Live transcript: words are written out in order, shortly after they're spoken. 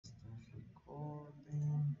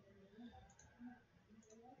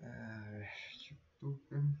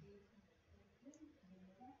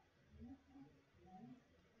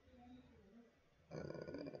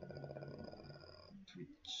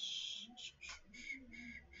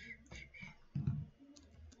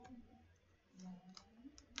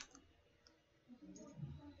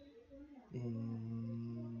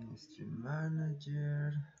in Stream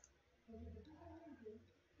Manager.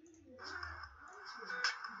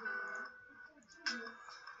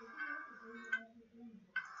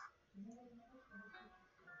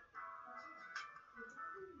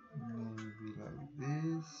 Maybe like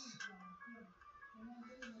this.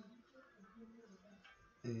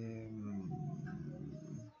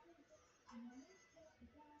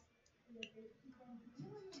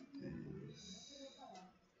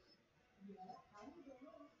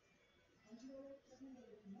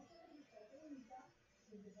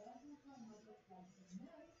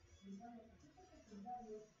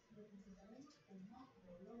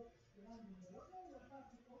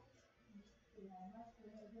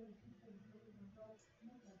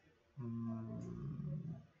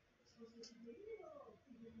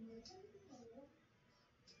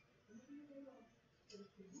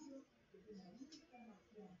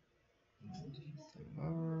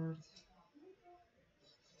 Alert.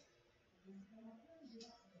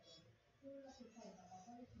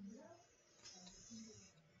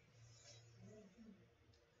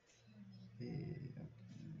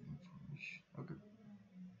 Okay.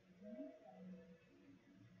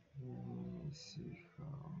 Let me see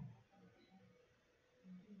how.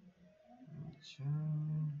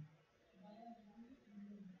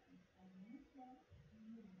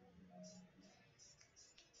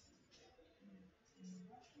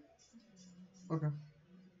 Okay,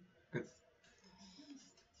 good.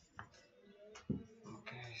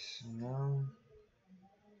 Okay, so now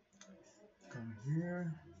come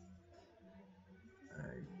here.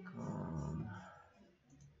 I come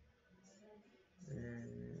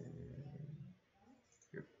here.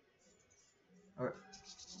 Okay.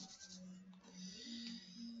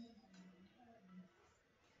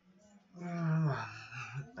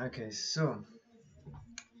 Okay, so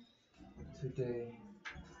today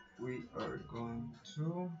we are going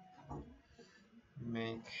to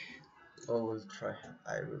make. Oh, we'll try.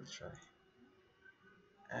 I will try.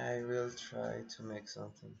 I will try to make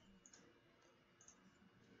something.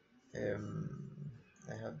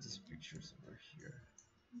 I have these pictures over here.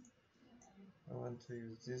 I want to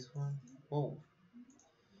use this one. Oh,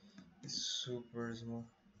 it's super small.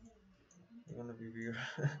 It's gonna be bigger.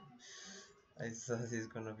 I thought it's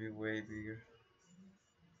gonna be way bigger.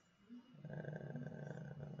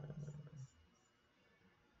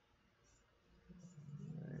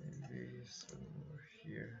 Maybe somewhere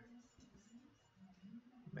here.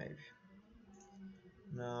 Maybe.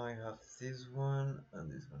 Now I have this one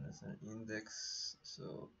and this one as an index.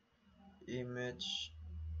 So image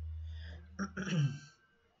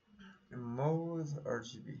mode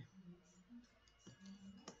RGB.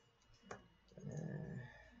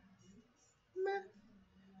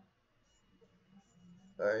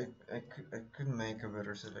 I could make a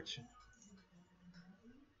better selection.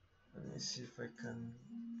 Let me see if I can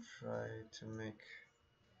try to make.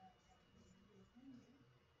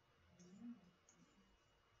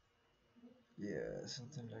 Yeah,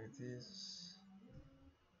 something like this.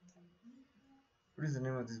 What is the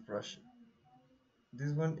name of this brush?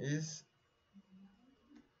 This one is,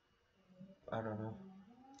 I don't know.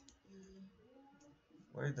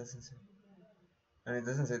 Why it doesn't say? And it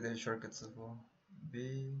doesn't say the shortcuts as well.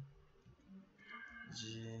 B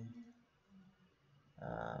G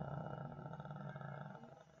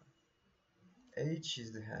H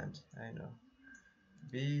is the hand, I know.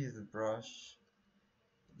 B is the brush.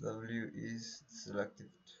 W is the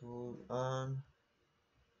selective tool on.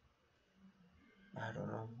 I don't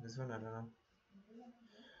know. This one I don't know.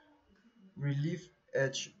 Relief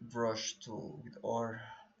edge brush tool with R.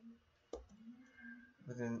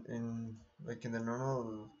 But in like in the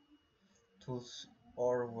normal tools,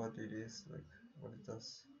 or what it is, like what it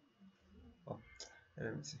does. Oh,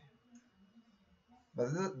 let me see.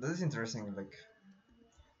 But that is interesting. Like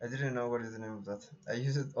I didn't know what is the name of that. I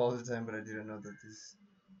use it all the time, but I didn't know that this.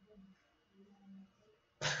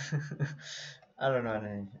 I don't know the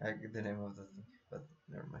name of that thing, but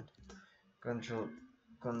never mind. Control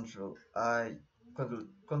I,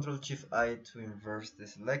 Control Shift I to inverse the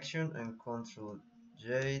selection, and Control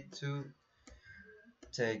J to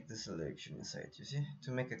take the selection inside. You see,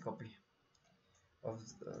 to make a copy of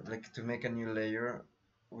like to make a new layer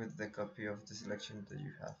with the copy of the selection that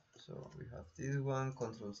you have. So we have this one.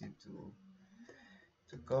 Control C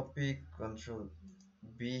to copy. Control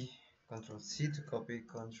B, Control C to copy.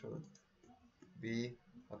 Control B,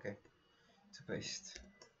 okay, to paste.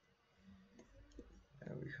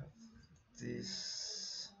 And we have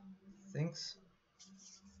these things.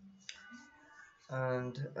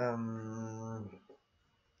 And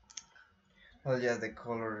well, yeah, the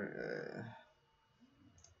color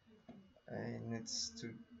I need to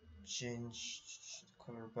change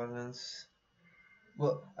color balance.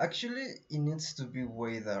 Well, actually, it needs to be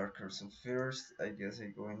way darker. So first, I guess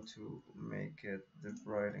I'm going to make it the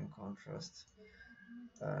bright and contrast,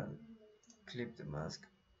 and clip the mask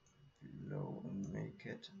below and make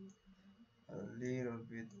it a little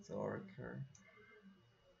bit darker.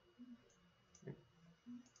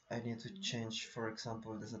 I need to change, for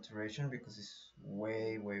example, the saturation because it's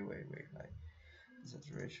way high. The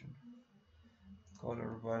saturation.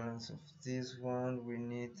 Color balance of this one,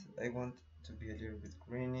 I want to be a little bit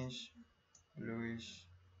greenish, bluish,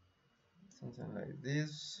 something like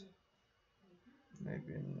this.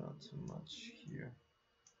 Maybe not too much here.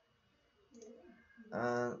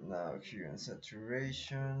 And now here in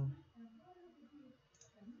saturation,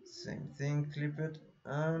 same thing, clip it,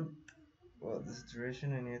 and well, the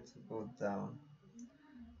saturation I need to go down,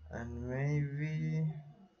 and maybe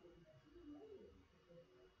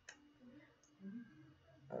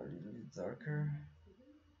a little bit darker.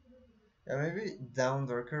 Yeah, maybe down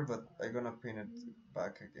darker, but I'm gonna paint it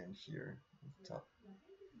back again here on top.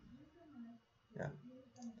 Yeah.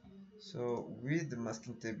 So with the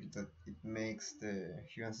masking tape that it makes the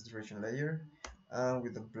hue and saturation layer, and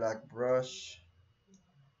with the black brush,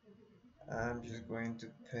 I'm just going to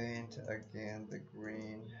paint again the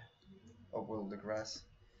green. Oh well, the grass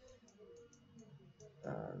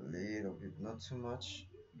a little bit, not too much,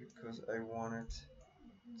 because I want it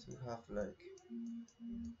to have like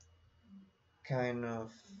kind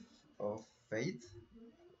of fade,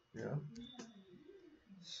 you know.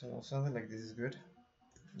 So something like this is good.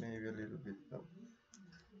 Maybe a little bit, no,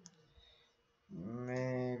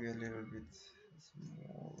 maybe a little bit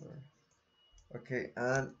smaller. Okay,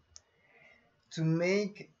 and to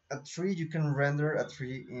make a tree, you can render a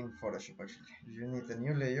tree in Photoshop. Actually, you need a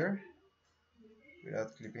new layer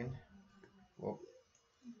without clipping. Whoop,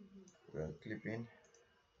 without clipping.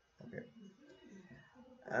 Okay,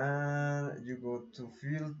 and you go to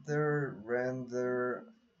filter, render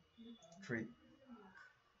tree.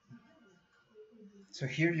 So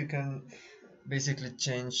here you can basically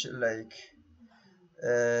change like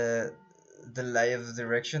the light of the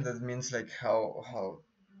direction. That means like how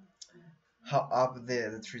up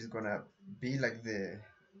the tree is gonna be, like the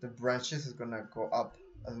branches is gonna go up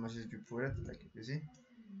as much as you put it, like you see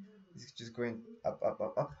it's just going up.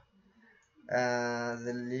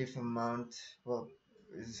 The leaf amount, well,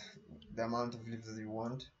 is the amount of leaves that you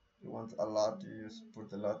want. If you want a lot, you just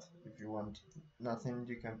put a lot. If you want nothing,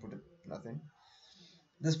 you can put it nothing.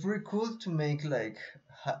 That's pretty cool to make like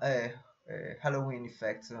ha Halloween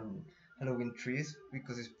effects on Halloween trees,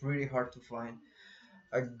 because it's pretty hard to find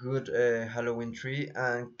a good Halloween tree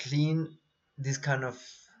and clean this kind of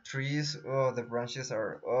trees. Oh, the branches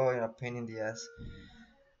are a pain in the ass.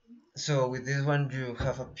 So with this one, you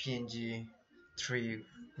have a PNG tree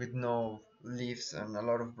with no leaves and a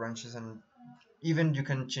lot of branches, and even you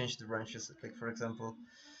can change the branches. Like for example,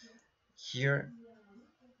 here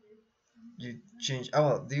you change. Oh,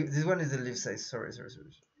 well, this one is the leaf size. Sorry.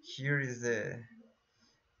 Here is the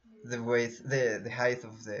weight, the height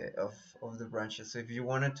of the branches. So if you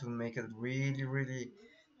wanted to make it really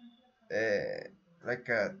uh, like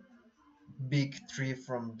a big tree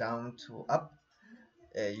from down to up,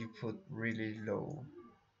 you put really low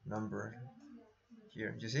number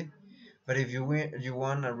here. You see? But if you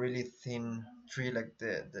want a really thin tree, like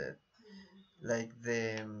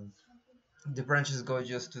the branches go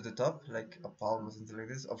just to the top, like a palm or something like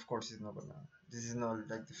this. Of course, it's not gonna. This is not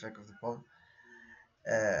like the effect of the palm.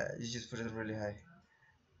 You just put it really high.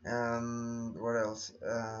 What else?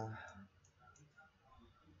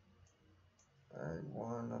 I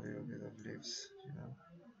want a little bit of leaves, you know.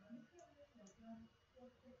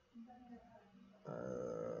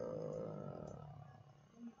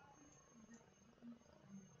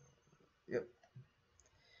 Yep.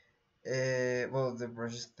 Well, the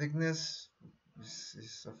brush's thickness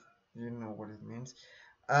is of, you know what it means.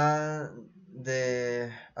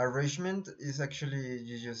 The arrangement is actually,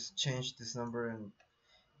 you just change this number and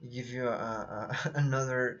it give you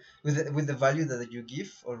another with the value that you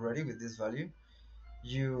give already. With this value,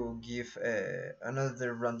 you give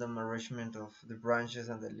another random arrangement of the branches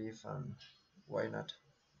and the leaf, and why not?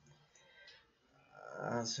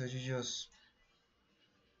 So you just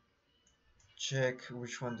check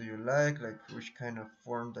which one do you like which kind of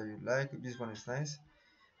form that you like. This one is nice.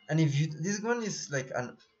 And if you, this one is like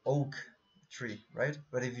an oak tree, right?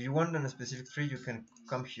 But if you want a specific tree, you can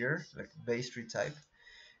come here, like base tree type,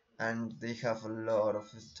 and they have a lot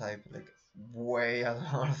of type, like way a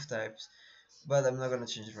lot of types. But I'm not gonna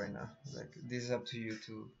change it right now. Like this is up to you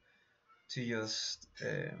to just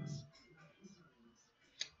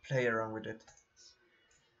play around with it.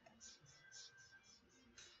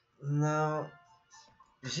 Now,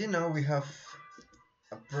 you see, now we have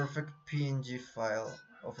a perfect PNG file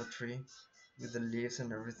of a tree with the leaves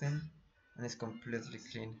and everything, and it's completely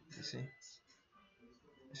clean. You see,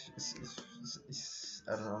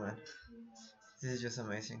 I don't know, man. This is just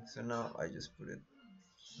amazing. So now I just put it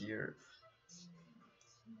here.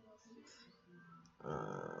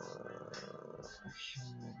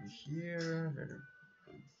 Maybe here,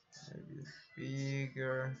 maybe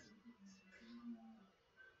bigger.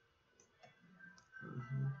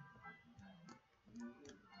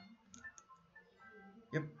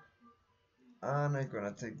 Yep. And I'm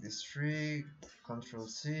gonna take this tree, Control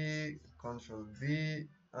C, Control V,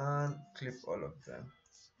 and clip all of them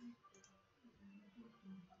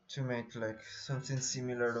to make like something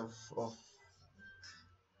similar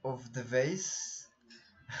of the vase.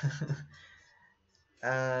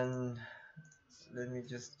 And let me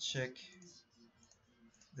just check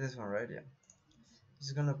this one, right? Yeah,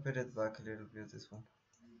 just gonna put it back a little bit. This one,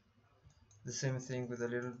 the same thing with a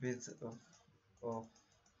little bit of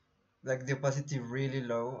like the opacity really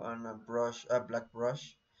low and a black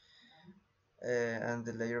brush, and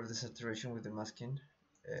the layer of the saturation with the masking.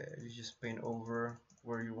 You just paint over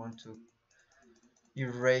where you want to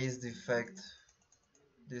erase the effect.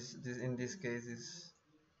 This in this case is,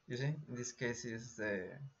 you see, in this case is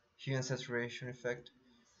the hue and saturation effect.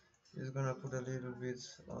 Just gonna put a little bit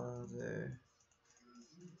on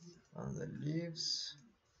the leaves,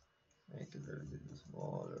 make it a little bit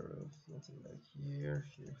smaller, something like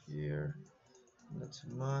here, not too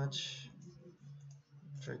much.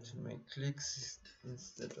 Try to make clicks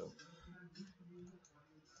instead of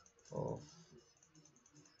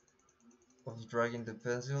dragging the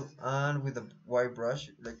pencil. And with a white brush,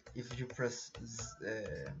 like if you press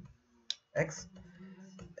X,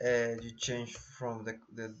 you change from the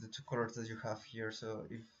two colors that you have here. So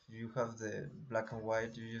if you have the black and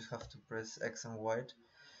white, you just have to press X and white,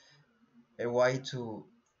 Y to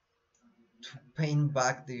paint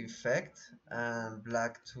back the effect, and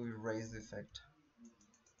black to erase the effect.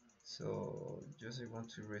 So just I want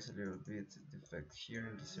to erase a little bit the effect here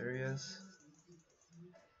in these areas,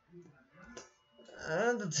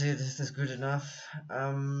 and that's it. This is good enough.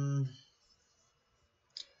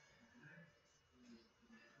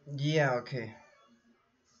 Yeah, okay.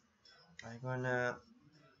 I'm gonna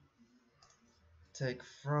take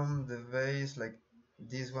from the vase like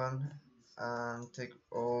this one and take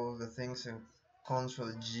all the things and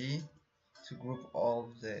Control G to group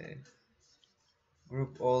all the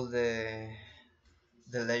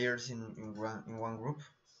layers in one group.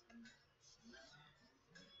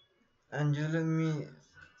 And just let me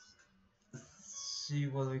see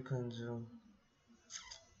what we can do,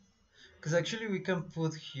 because actually we can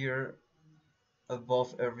put here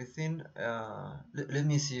above everything. Let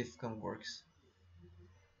me see if it can works.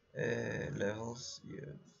 Levels,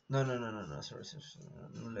 yeah. No, sorry,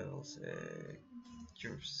 no levels.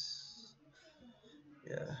 Curves,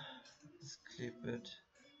 yeah. Let's clip it.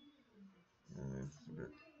 Let me put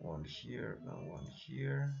it one here and one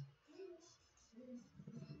here.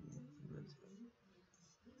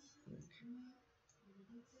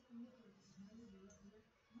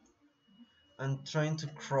 And trying to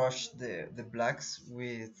crush the blacks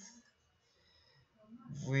with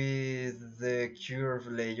the curve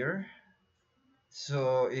layer,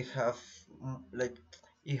 so it have like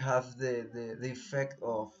it have the effect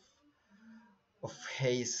of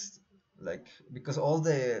haze, like because all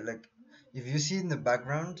the like if you see in the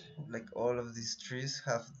background, like all of these trees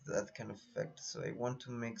have that kind of effect. So I want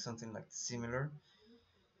to make something like similar,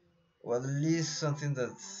 or at least something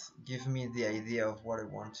that gives me the idea of what I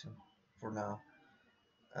want to for now.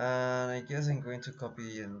 And I guess I'm going to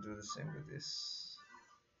copy and do the same with this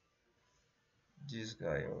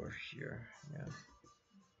guy over here. Yeah,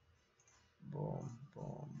 boom,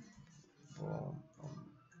 boom, boom,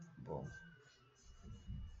 boom, boom.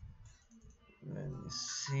 Let me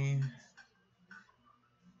see.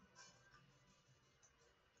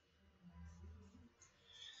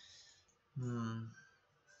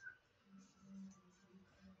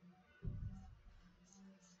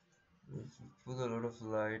 If we put a lot of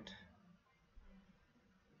light,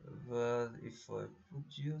 but if I put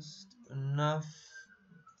just enough,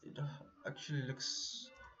 it actually looks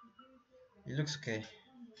okay.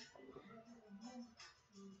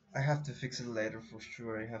 I have to fix it later for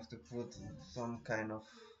sure. I have to put some kind of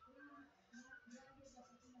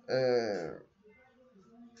uh,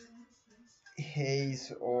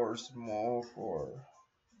 haze or smoke or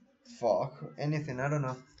fog, anything. I don't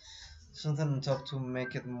know, something on top to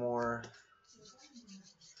make it more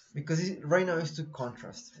because right now it's too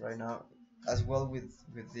contrast right now as well with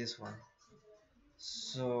this one.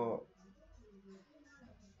 So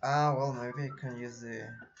well, maybe I can use the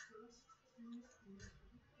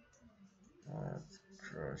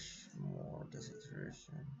crush more the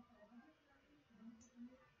saturation.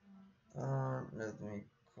 Let me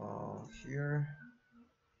come here.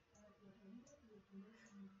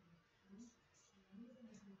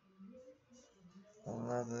 And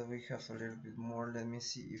now that we have a little bit more, let me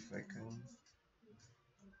see if I can.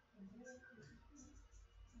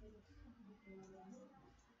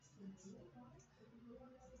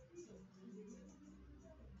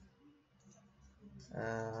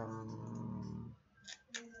 Um,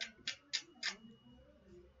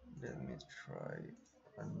 Let me try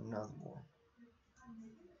another one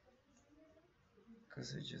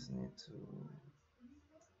because I just need to,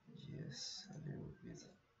 yes, a little bit.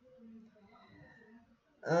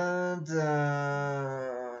 And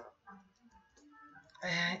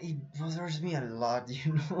it bothers me a lot,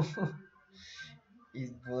 you know.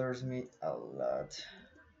 It bothers me a lot,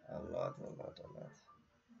 a lot, a lot, a lot.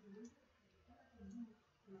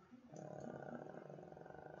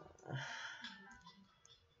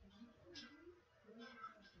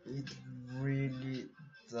 It really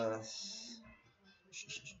does.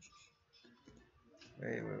 Wait,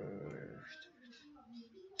 wait, wait, wait, wait.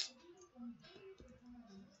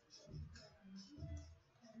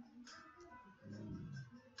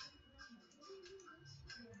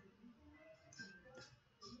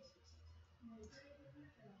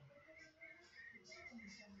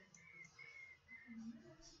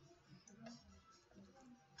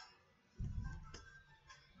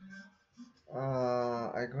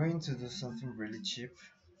 I'm going to do something really cheap,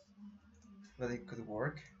 but it could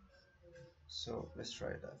work. So let's try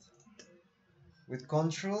that. With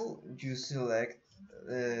control, you select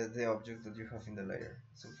the object that you have in the layer.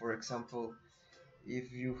 So for example,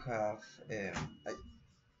 if you have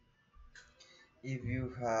if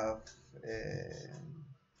you have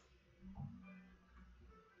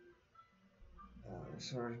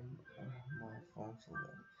sorry, my phone fell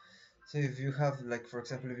down. So if you have, like, for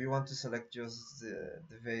example, if you want to select just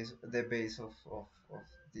the base of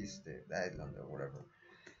this the island or whatever,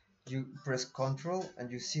 you press control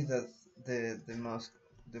and you see that the mouse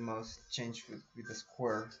change with the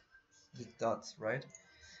square, the dots, right?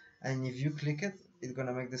 And if you click it, it's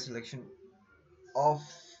gonna make the selection of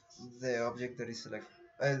the object that is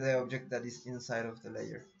the object that is inside of the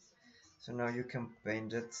layer. So now you can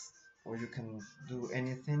paint it, or you can do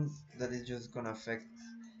anything that is just gonna affect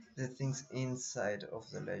the things inside of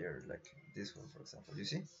the layer, like this one, for example. You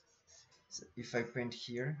see? So if I paint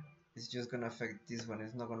here, it's just gonna affect this one.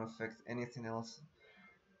 It's not gonna affect anything else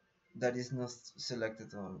that is not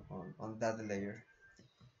selected on that layer.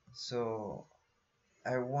 So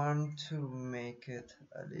I want to make it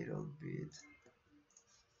a little bit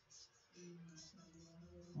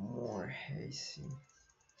more hazy,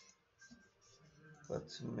 but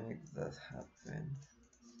to make that happen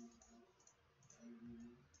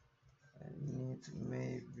I need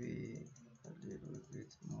maybe a little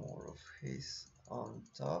bit more of haze on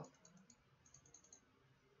top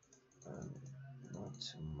and not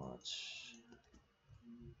too much.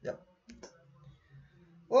 Yep.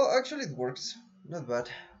 Well, actually it works, not bad.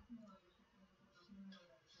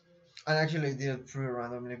 And actually I did it pretty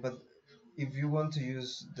randomly, but if you want to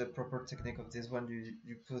use the proper technique of this one,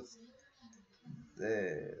 you put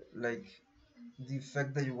the, like, the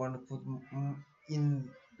effect that you want to put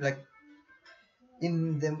in, like,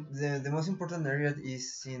 in the most important area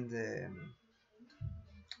is in the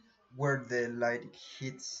where the light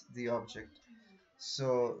hits the object.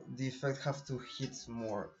 So the effect have to hit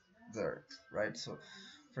more there, right? So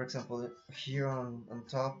for example, here on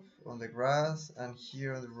top on the grass, and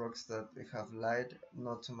here on the rocks that they have light,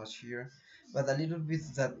 not too much here, but a little bit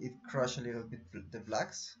that it crush a little bit the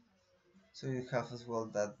blacks. So you have as well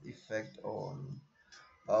that effect on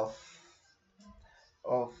of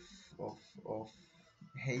of of of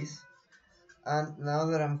haze. And now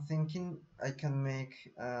that I'm thinking, I can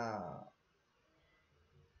make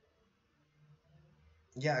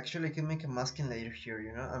yeah, actually I can make a masking layer here,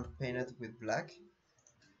 you know, and paint it with black.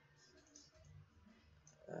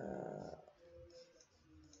 uh,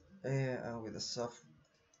 and with a soft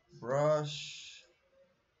brush,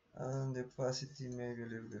 and the opacity maybe a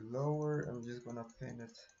little bit lower. I'm just gonna paint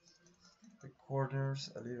it the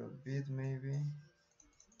corners a little bit, maybe,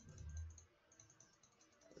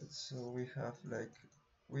 so we have, like,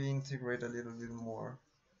 we integrate a little bit more.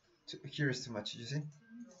 Here is too much, you see,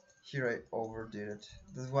 here I overdid it.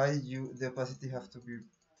 That's why the opacity have to be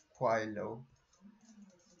quite low.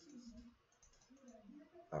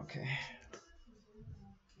 Okay,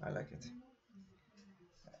 I like it.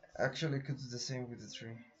 Actually, I could do the same with the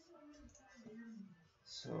tree.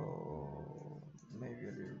 So maybe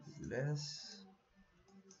a little bit less.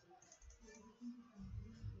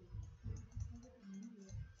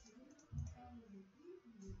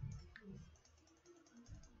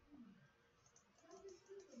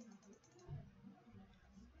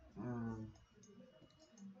 Mm,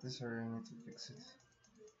 this area I need to fix it.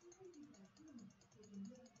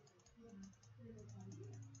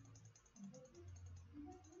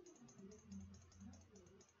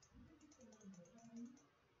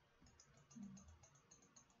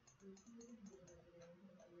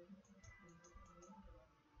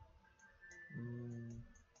 Mm,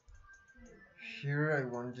 here I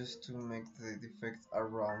want just to make the defect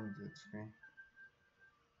around the tree,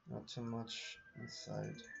 not too much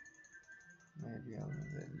inside. Maybe on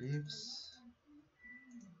the leaves,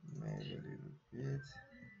 maybe a little bit,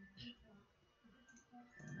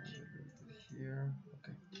 maybe a little bit here.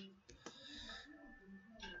 Okay.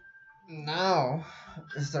 Now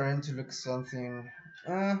it's starting to look something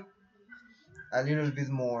a little bit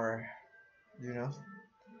more, you know.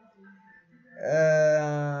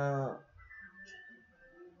 Uh,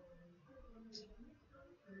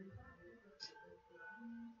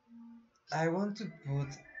 I want to put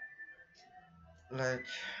like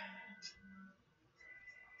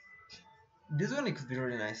this one. It could be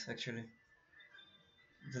really nice actually,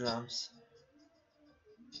 the lamps.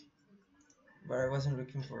 But I wasn't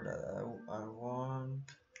looking for that. I want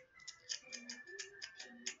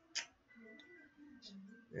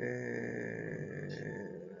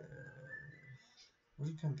what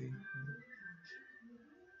it can be.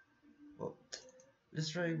 Well, let's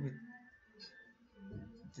try with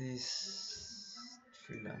these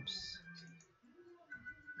three lamps.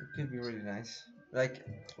 It could be really nice. Like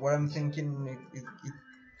what I'm thinking, it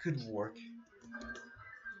could work.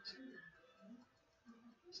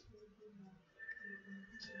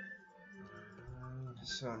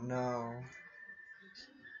 So now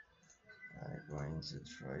I'm going to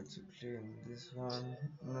try to clean this one.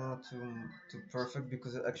 Not too perfect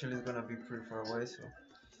because it actually is gonna be pretty far away. So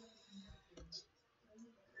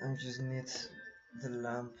I just need the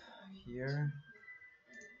lamp here.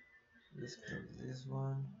 Let's close this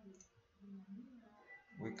one.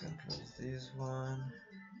 We can close this one.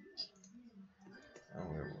 And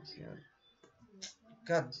we're working on.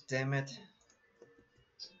 God damn it!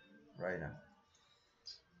 Right now.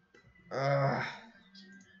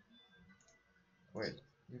 Wait.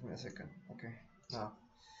 Give me a second. Okay. Now.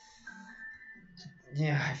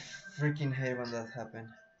 Yeah, I freaking hate when that happens.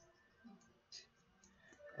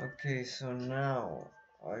 Okay, so now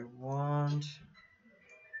I want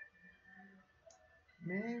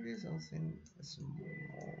maybe something small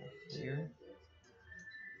here,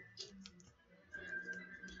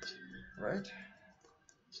 right?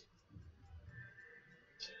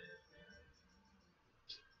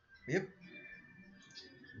 Yep,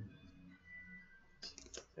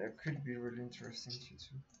 that could be really interesting too.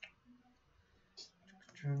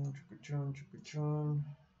 Chun, chun, chun, chun,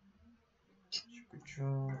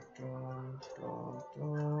 chun, chun, chun,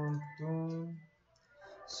 chun, chun.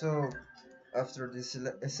 So after this,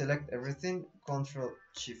 select everything. Control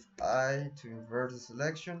Shift I to invert the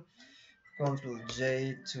selection. Control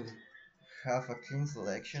J to have a clean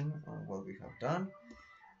selection on what we have done.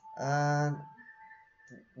 And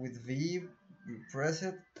with V, we press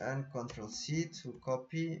it, and Control C to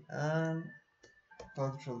copy, and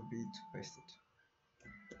Control B to paste it.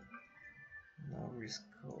 Now we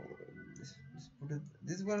scroll. Let's put it.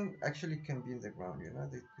 This one actually can be in the ground. You know,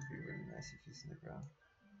 it could be really nice if it's in the ground.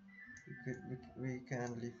 We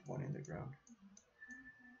can leave one in the ground.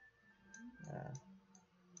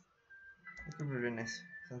 It could be really nice.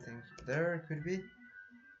 Something there could be.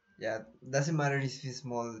 Yeah, doesn't matter if it's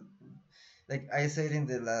small. Like I said in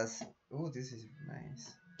the last. Oh, this is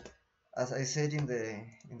nice. As I said in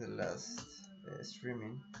the last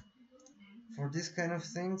streaming, for this kind of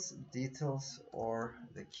things, details are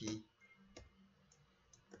the key.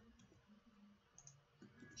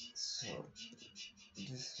 So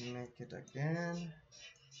just make it again,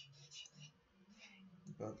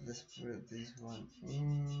 but let's put this one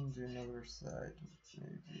in the other side,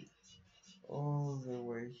 maybe all the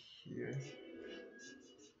way here.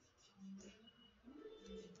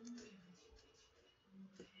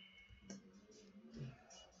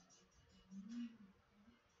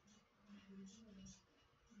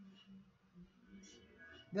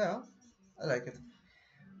 Yeah, I like it.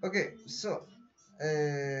 Okay, so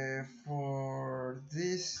for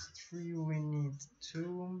this tree we need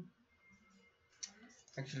to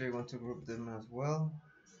actually want to group them as well.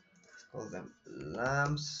 call them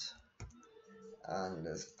lamps, and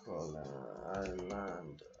let's call them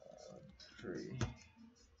island 3.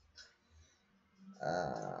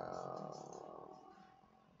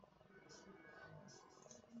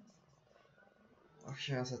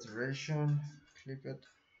 Ocean saturation, clip it.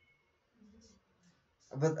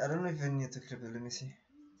 But I don't know if I need to clip it. Let me see.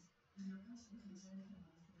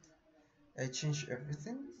 I change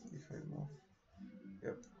everything if I move.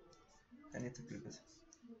 Yep, I need to clip it.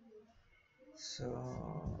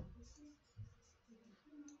 So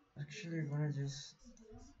actually, I'm gonna just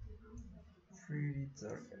pretty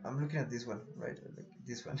dark. I'm looking at this one, right? Like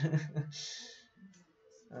this one.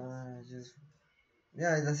 Just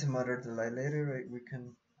yeah, it doesn't matter the light. Later we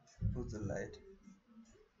can put the light.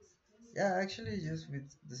 Yeah, actually, just with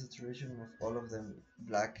the saturation of all of them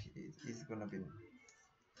black, it is gonna be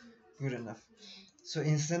good enough. So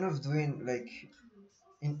instead of doing like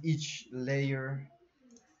in each layer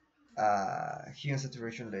hue and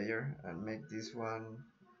saturation layer and make this one,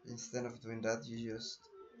 instead of doing that, you just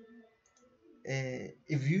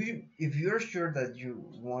if you're sure that you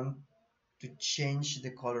want to change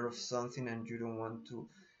the color of something and you don't want to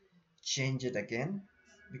change it again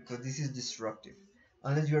because this is destructive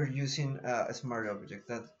unless you're using a smart object.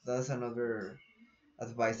 That's another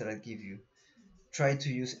advice that I give you. Try to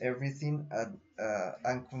use everything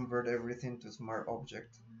and convert everything to smart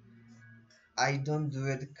object. I don't do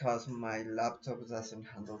it because my laptop doesn't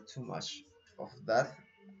handle too much of that,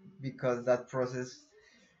 because that process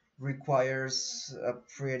requires a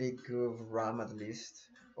pretty good RAM at least,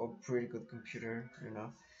 or pretty good computer,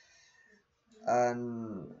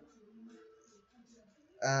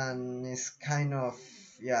 and it's kind of,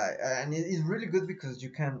 yeah, and it's really good because you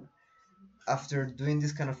can, after doing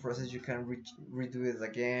this kind of process, you can redo it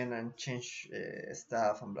again and change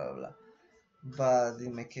stuff and blah blah blah. But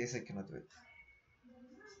in my case, I cannot do it.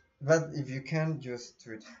 But if you can, just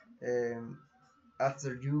do it.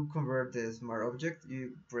 After you convert the smart object,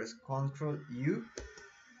 you press Ctrl U,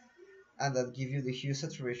 and that gives you the hue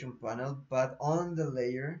saturation panel, but on the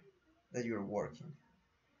layer that you're working.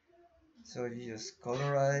 So you just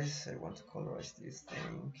colorize. I want to colorize this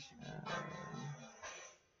thing.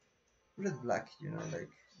 Put it black,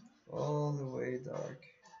 like all the way dark.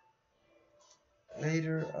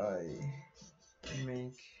 Later I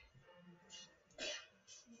make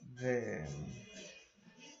the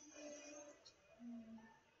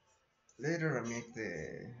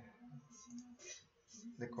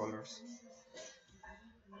the colors.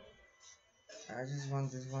 I just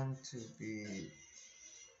want this one to be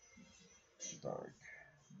dark.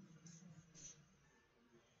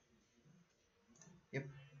 Yep,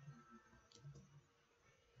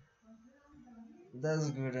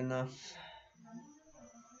 that's good enough.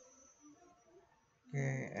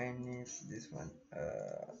 Okay, I need this one.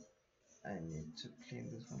 I need to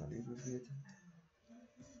clean this one a little bit.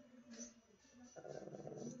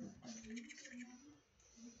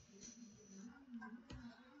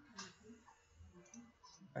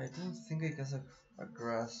 I don't think I got a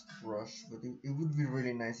grass brush, but it would be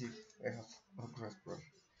really nice if I have a grass brush.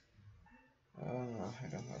 No, I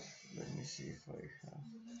don't have. Let me see if I have.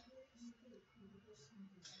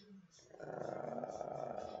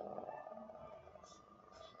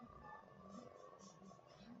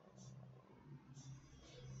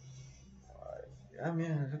 I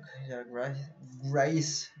mean, look, yeah,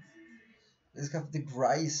 rice. Let's have the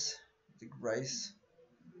rice. The rice.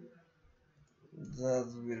 That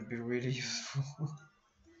will be really useful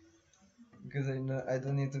because I know I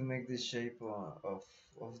don't need to make the shape of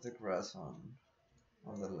the grass on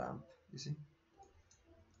the lamp. You see,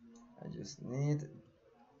 I just need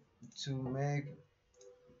to make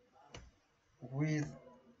with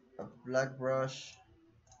a black brush.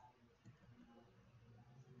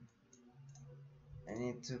 I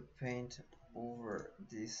need to paint over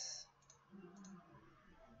this,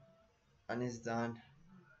 and it's done.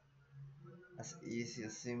 As easy,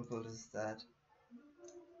 as simple as that.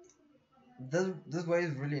 That's why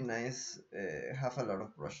it's really nice. Have a lot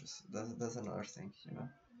of brushes. That's another thing. Sorry,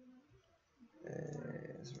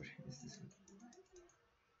 is this one?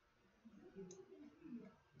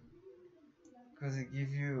 Because it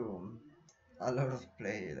gives you a lot of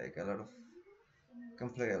play, like a lot of, can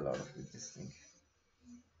play a lot of with this thing.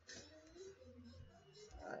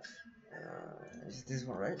 Is this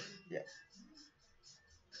one right? Yeah.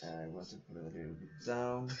 I want to put it a little bit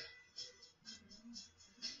down.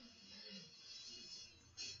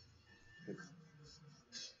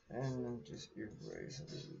 And then just erase a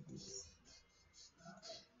little bit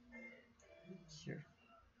here.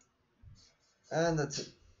 And that's it.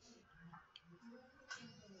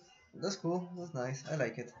 That's cool. That's nice. I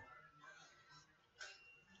like it.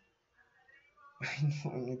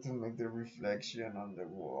 I need to make the reflection on the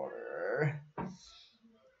water.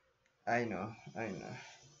 I know.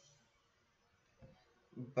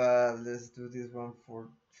 But let's do this one for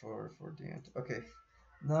the end. Okay.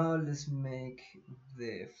 Now let's make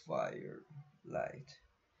the fire light.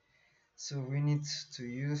 So we need to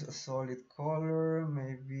use a solid color,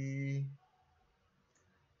 maybe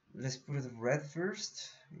let's put it red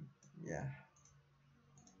first. Yeah,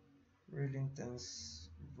 really intense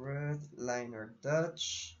red, liner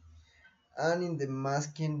Dutch. And in the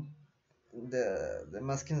masking, the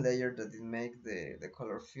masking layer that it make the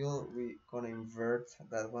color fill, we gonna invert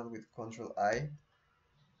that one with Control I.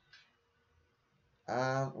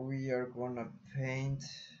 And we are gonna paint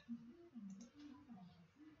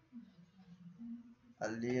a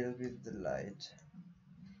little bit the light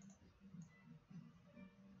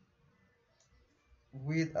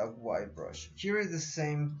with a white brush. Here is the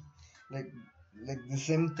same, like the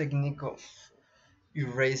same technique of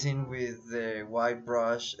erasing with the white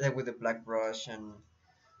brush, with the black brush, and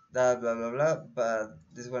that blah blah blah. But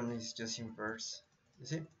this one is just inverse. You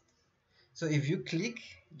see? So if you click,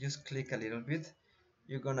 just click a little bit,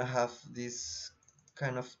 you're gonna have this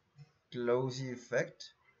kind of glossy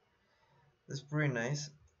effect. That's pretty nice.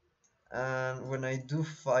 And when I do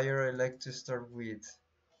fire, I like to start with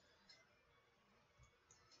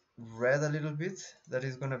red a little bit. That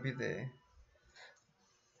is gonna be the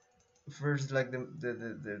first, like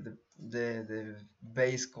the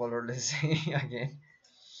base color, let's say again.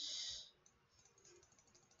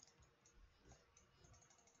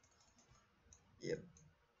 Yep.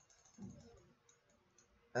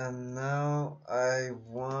 And now I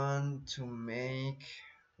want to make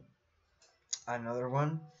another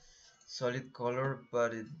one, solid color,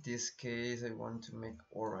 but in this case I want to make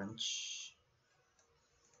orange.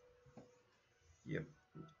 Yep.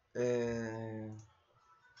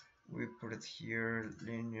 We put it here,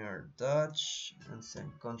 linear Dutch, and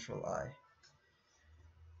then Control I,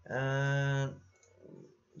 and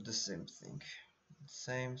the same thing,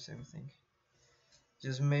 same thing,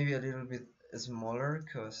 just maybe a little bit smaller,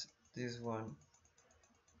 because this one,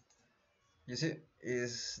 you see,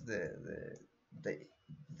 is the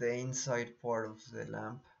the inside part of the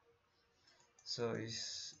lamp. So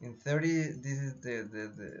it's in 30, this is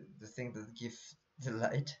the thing that gives the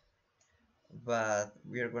light, but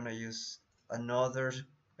we are gonna use another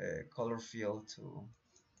color field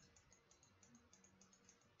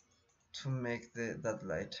to make that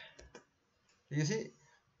light. You see,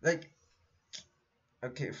 like,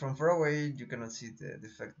 okay, from far away you cannot see the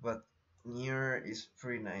effect, but near is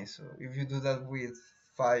pretty nice. So if you do that with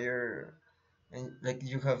fire, and like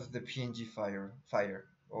you have the PNG fire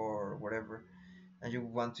or whatever, and you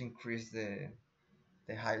want to increase the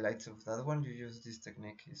highlights of that one, you use this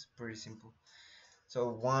technique. It's pretty simple. So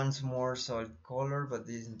once more solid color, but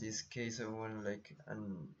in this case I want like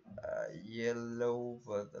an yellow,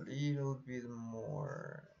 but a little bit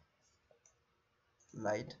more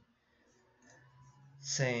light.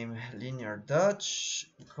 Same linear Dutch,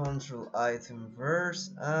 Control I to inverse,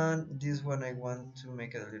 and this one I want to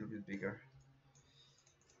make it a little bit bigger.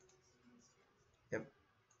 Yep.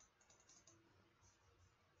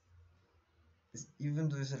 Even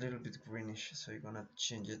though it's a little bit greenish, so you're gonna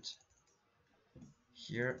change it.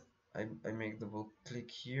 Here I make double click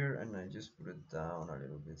here and I just put it down a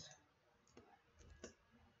little bit.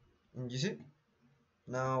 And you see?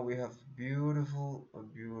 Now we have a beautiful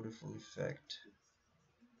effect.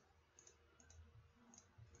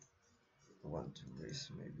 I want to raise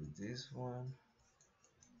maybe this one.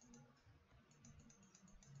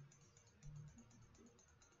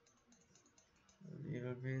 A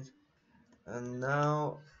little bit. And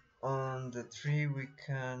now on the tree we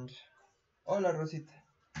can... Hola Rosita.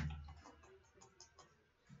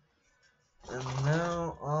 And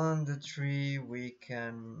now on the tree we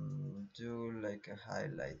can do like a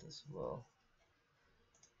highlight as well.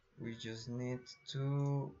 We just need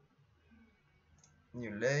to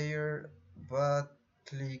new layer, but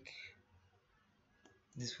click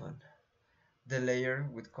this one, the layer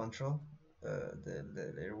with control, the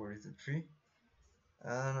layer where is the tree,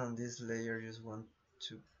 and on this layer just want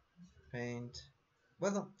to paint,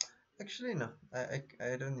 well no, actually no,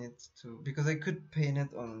 I don't need to, because I could paint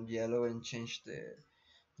it on yellow and change the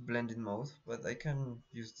blending mode, but I can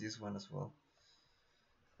use this one as well.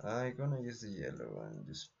 I'm gonna use the yellow and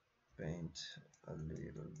just paint a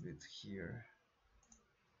little bit here.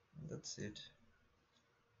 That's it.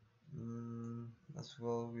 As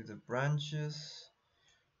well with the branches,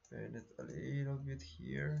 paint it a little bit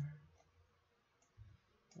here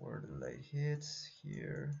where the light hits,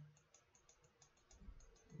 here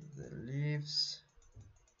the leaves,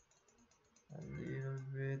 a little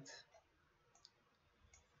bit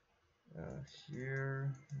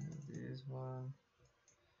here, this one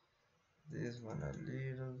a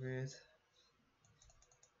little bit.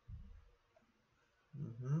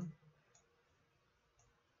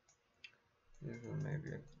 This one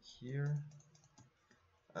maybe here,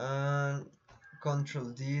 and Control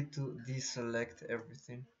D to deselect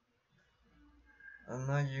everything. And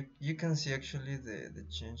now you can see actually the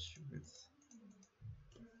change with,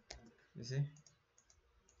 you see,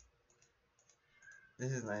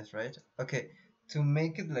 this is nice, right? Okay, to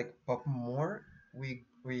make it like pop more, we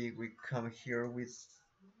come here with,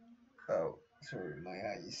 oh sorry, my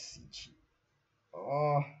eye is itchy.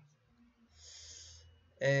 Oh,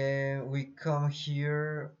 we come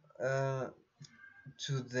here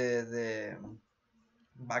to the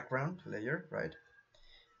background layer, right?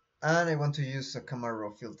 And I want to use a camera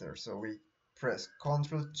raw filter, so we press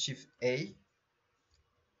Ctrl Shift A.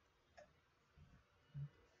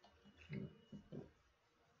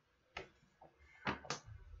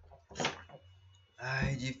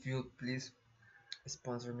 If you please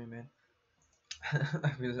sponsor me, man.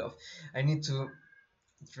 I will love. I need to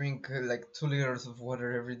drink like 2 liters of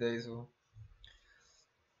water every day, so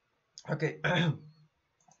okay.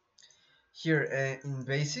 Here in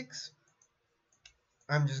basics,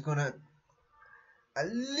 I'm just gonna a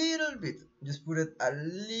little bit, just put it a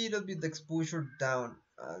little bit exposure down,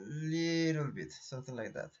 a little bit, something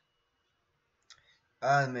like that,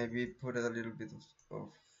 and maybe put a little bit of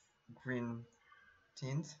green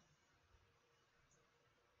tint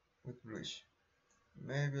with bluish,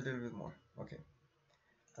 maybe a little bit more. Okay,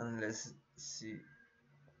 and let's see.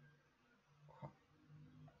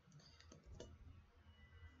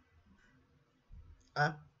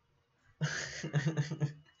 Ah.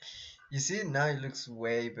 You see, now it looks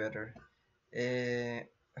way better.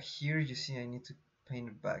 Here you see I need to paint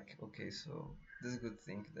it back. Okay, so this is a good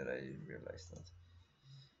thing that I realized that.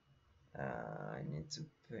 I need to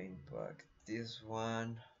paint back this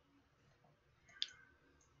one.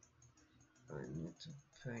 I need to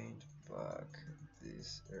paint back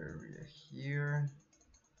this area here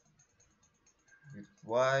with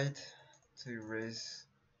white to erase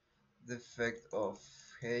the effect of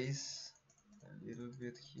haze a little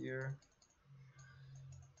bit here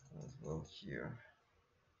as well here.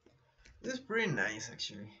 This is pretty nice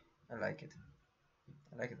actually. I like it.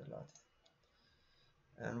 I like it a lot.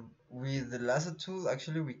 And with the lasso tool,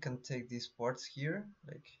 actually we can take these parts here,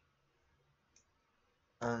 like,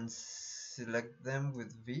 and select them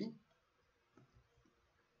with V.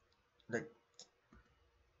 Like,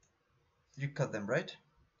 you cut them, right?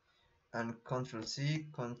 And Control C,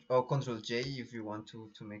 Control J if you want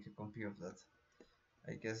to make a copy of that.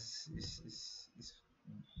 I guess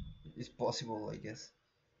is possible, I guess.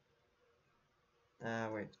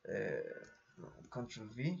 Wait, no, Control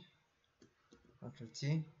V, Control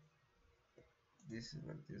T. This is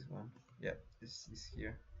like this one. Yeah, this is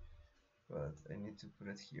here, but I need to put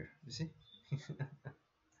it here. You see?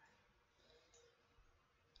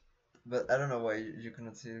 But I don't know why you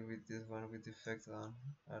cannot see it with this one with the effect on.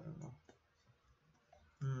 I don't know.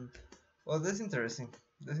 Well, that's interesting.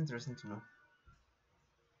 That's interesting to know.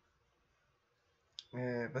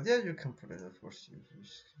 But yeah, you can put it, of course. You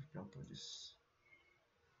can put this.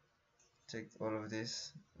 Take all of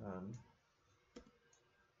this and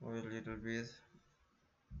move a little bit.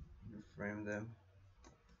 Reframe them.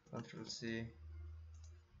 Control C.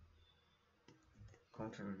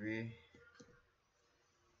 Control V.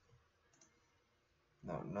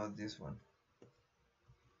 No, not this one.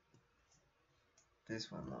 This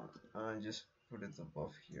one, no. And just put it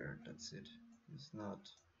above here. That's it. It's not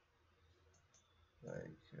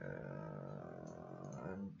like,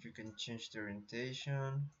 and you can change the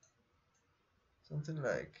orientation. Something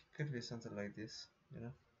like, could be something like this, you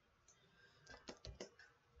know.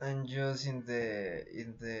 And just in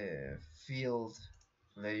the field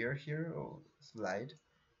layer here, or slide,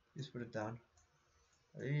 just put it down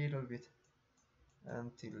a little bit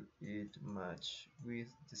until it match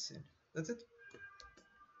with the scene. That's it.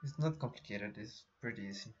 It's not complicated. It's pretty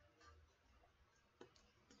easy.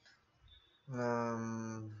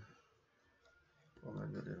 Well,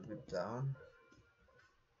 maybe a little bit down.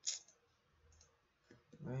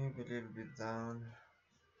 Maybe a little bit down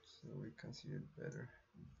so we can see it better.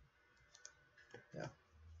 Yeah.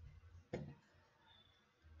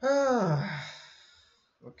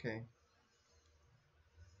 Okay.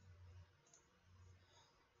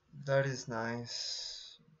 That is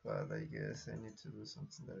nice, but I guess I need to do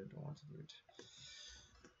something that I don't want to do it.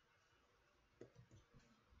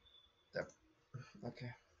 Yep.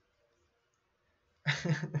 Okay.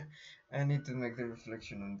 I need to make the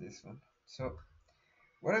reflection on this one So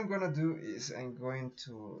what I'm gonna do is I'm going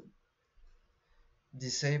to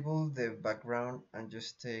disable the background and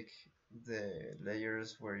just take the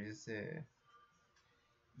layers where is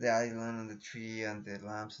the island and the tree and the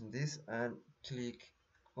lamps and this, and click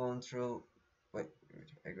control, wait,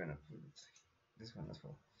 I'm gonna put this one as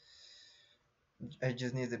well. I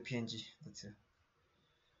just need the PNG, that's it.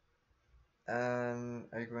 And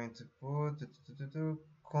I'm going to put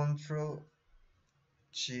control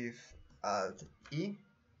shift alt E.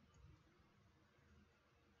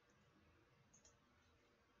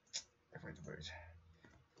 Wait, wait.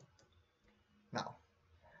 Now,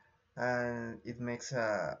 and it makes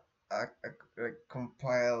a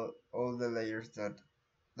compile all the layers that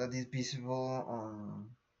is visible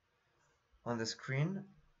on the screen,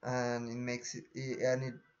 and it makes and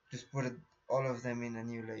it just put it, all of them in a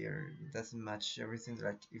new layer. It doesn't match everything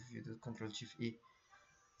like if you do Control Shift E.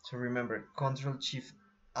 So remember, Control Shift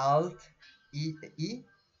Alt E,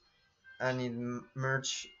 and it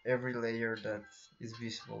merge every layer that is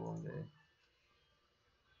visible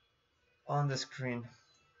on the screen.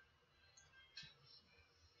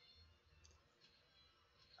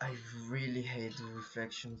 I really hate the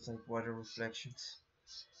reflections, like water reflections.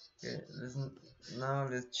 Okay, now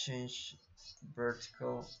let's change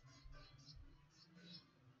vertical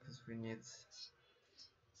because we need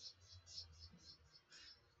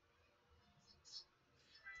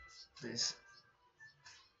this.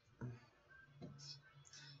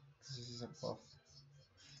 This is above.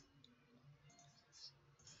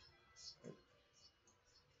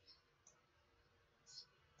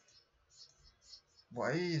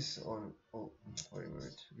 Why is all? Oh,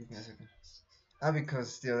 wait, give me a second. Ah,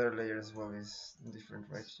 because the other layer as well is different,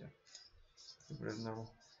 right? Yeah, but it's normal.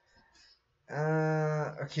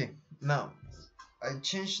 Okay, now I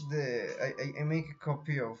changed I make a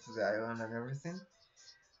copy of the island and everything,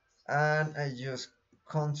 and I just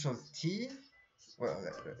Control T. Well,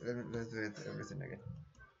 let's do it everything again.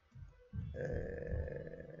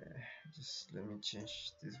 Just let me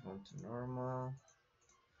change this one to normal.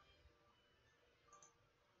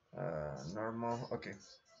 Normal. Okay.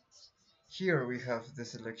 Here we have the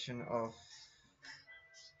selection of.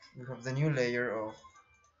 We have the new layer of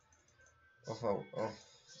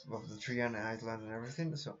of the tree and island and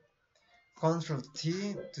everything. So Control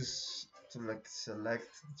T to like select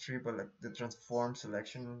the tree, but like the transform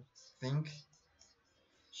selection thing.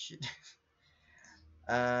 Shit.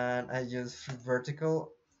 And I just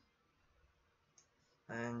vertical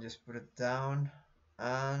and just put it down,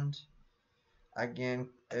 and again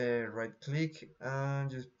right click and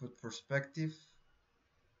just put perspective,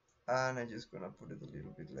 and I'm just gonna put it a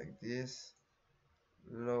little bit like this,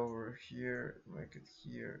 lower here, make it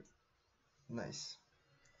here. Nice.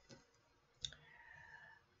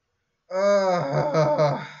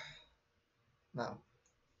 Now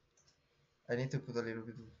I need to put a little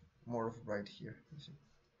bit more of bright here.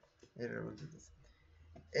 Later I will do this.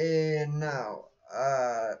 And now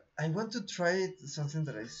I want to try something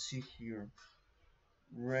that I see here.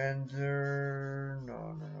 Render,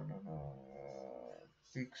 no.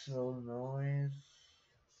 Pixel noise.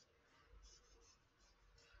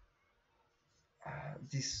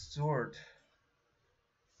 Distort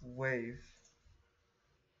wave.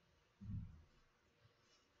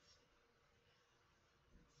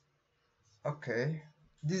 Okay,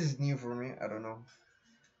 this is new for me. I don't know.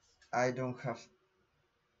 I don't have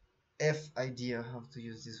idea how to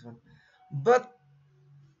use this one, but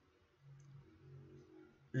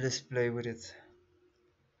let's play with it.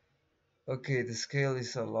 Okay, the scale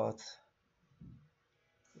is a lot.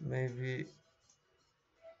 Maybe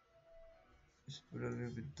just put a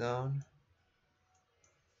little bit down.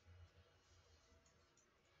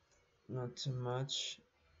 Not too much.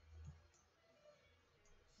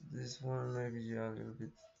 This one maybe, yeah, a little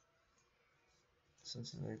bit,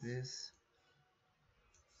 something like this.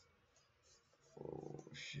 Oh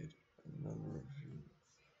shit, number of you.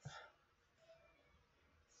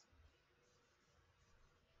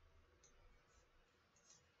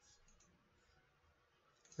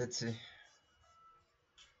 Let's see.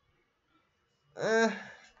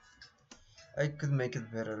 I could make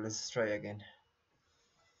it better. Let's try again.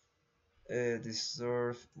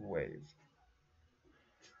 Distort wave.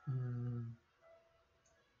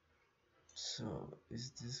 So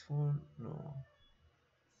is this one? No.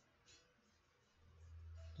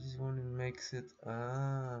 This one makes it.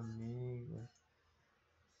 Ah, amigo.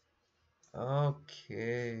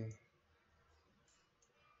 Okay.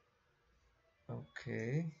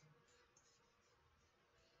 Okay.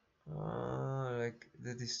 Like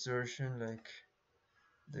the distortion, like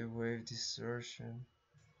the wave distortion.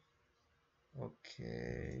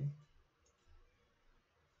 Okay.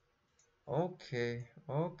 Okay,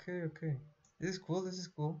 okay, okay. This is cool, this is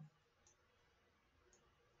cool.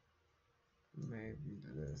 Maybe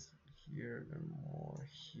less here and more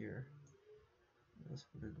here. Let's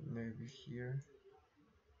put it maybe here.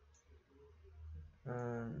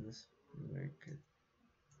 And let's make it.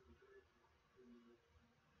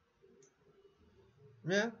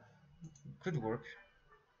 Yeah, could work.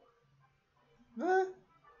 Eh,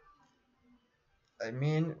 I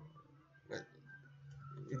mean,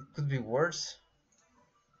 it could be worse.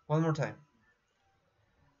 One more time.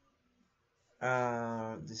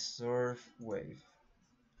 The surf wave.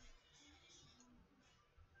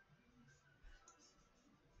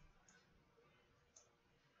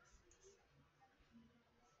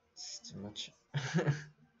 It's too much.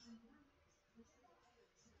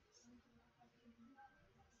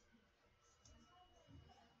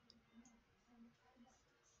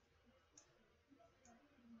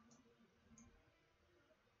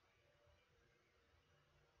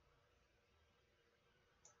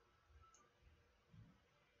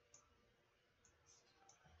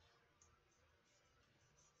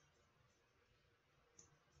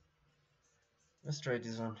 Let's try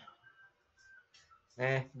this one.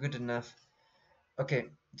 Good enough. Okay,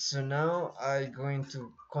 so now I'm going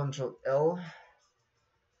to Control L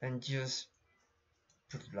and just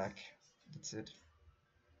put black. That's it.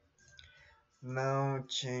 Now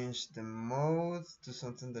change the mode to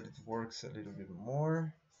something that it works a little bit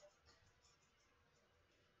more.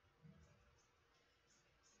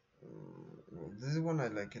 This one I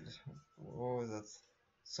like it. Oh, that's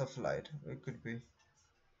soft light. It could be.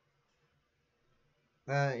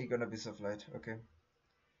 It's gonna be soft light. Okay.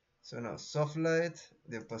 So now soft light,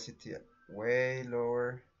 the opacity way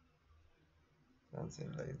lower,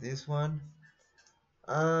 something like this one.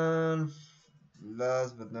 And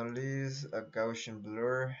last but not least, a Gaussian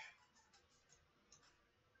blur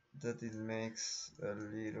that it makes a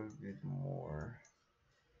little bit more.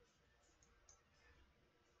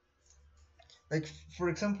 Like for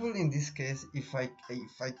example, in this case, if I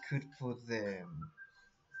could put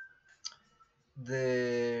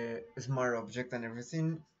the smart object and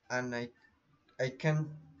everything, and I can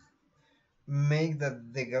make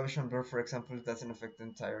that the Gaussian blur, for example, doesn't affect the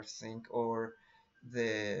entire thing, or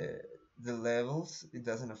the the levels, it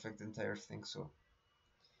doesn't affect the entire thing. So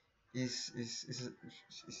is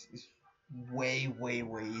way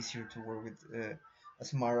easier to work with a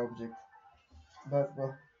smart object. But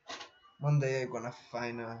well, one day I'm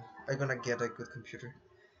gonna get a good computer.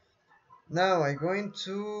 Now I'm going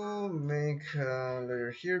to make a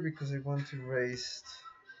layer here because I want to erase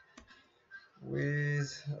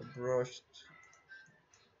with a brushed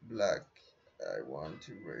black. I want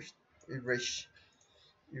to erase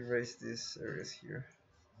erase these areas here.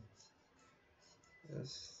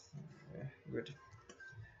 Yes, yeah, good.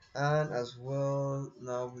 And as well,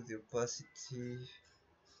 now with the opacity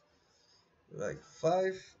like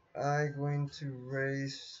 5, I'm going to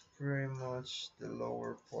raise pretty much the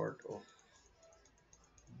lower part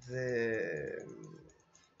the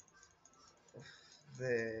of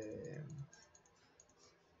the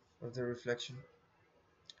of the reflection,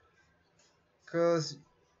 because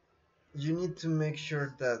you need to make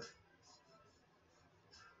sure that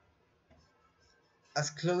as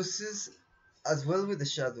close as well with the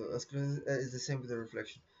shadow, as close is the same with the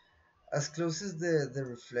reflection, as close as the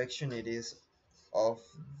reflection it is of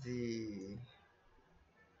the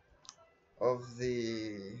of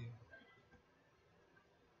the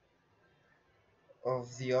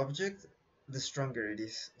of the object, the stronger it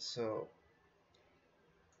is. So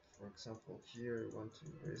for example here I want to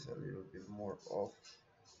raise a little bit more of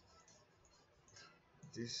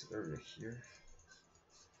this area here.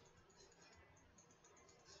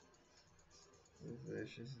 The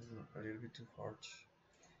edges is a little bit too harsh.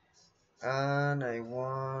 And I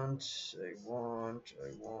want a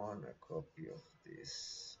copy of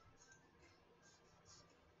this.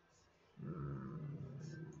 I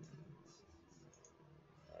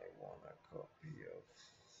want a copy of.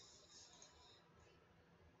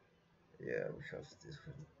 Yeah, we have this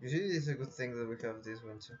one. You see, it's a good thing that we have this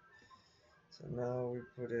one too. So now we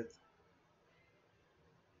put it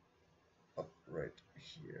up right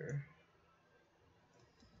here.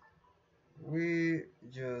 We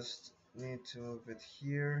just need to move it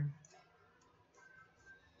here.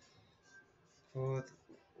 Put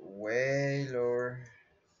way lower.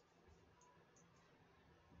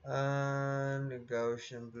 And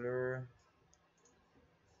Gaussian blur,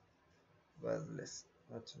 but less,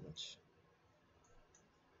 not too much.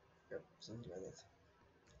 Yep, something like that.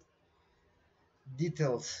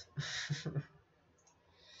 Details.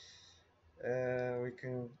 We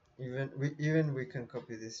can Even we can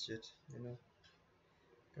copy this shit, you know.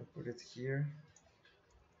 Can put it here.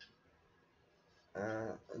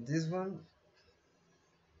 This one,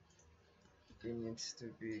 it needs to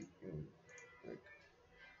be in, like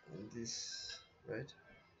in this, right?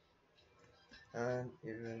 And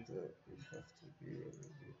even though it have to be a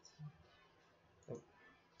little bit up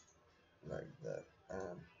like that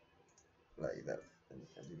and like that, and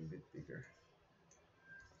a little bit bigger.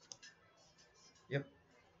 Yep.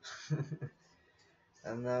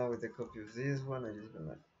 And now with the copy of this one, I'm just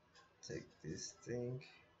gonna take this thing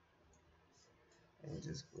and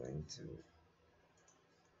just going to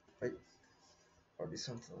like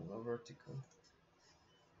horizontal, no vertical,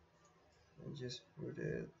 and just put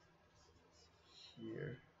it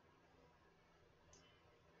here.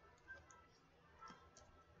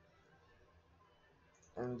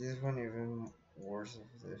 And this one even worse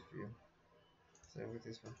of the view. Same with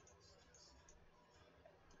this one.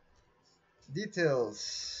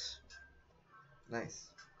 Details.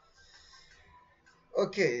 Nice.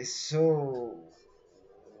 Okay, so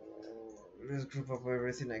let's group up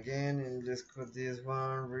everything again and let's call this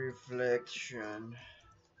one reflection.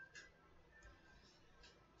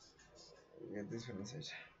 Get this one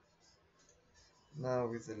inside. Now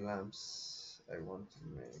with the lamps, I want to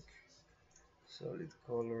make solid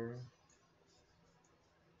color,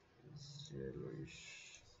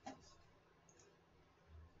 yellowish,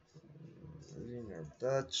 linear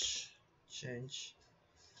touch, change.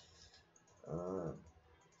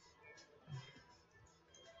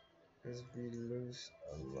 As we lose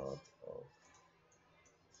a lot of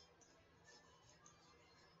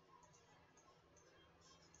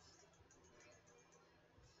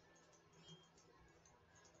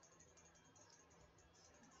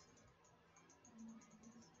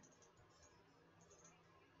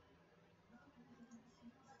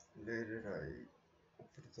later, I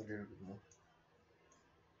put it a little bit more.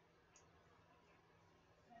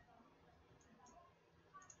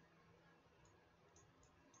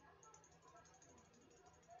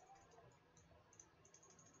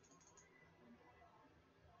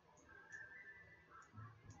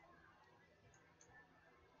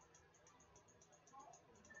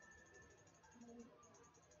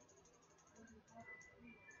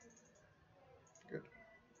 Good.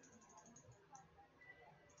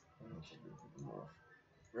 And a little bit more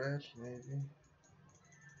red, maybe,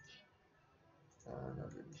 and a little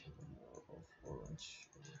bit more of orange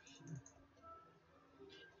over here.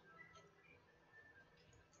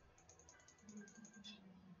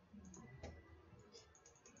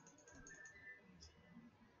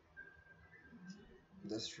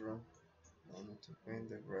 That's true. I need to paint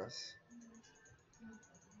the grass.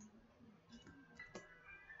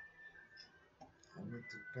 I need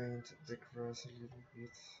to paint the grass a little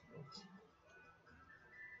bit of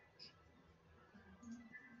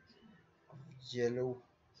yellow.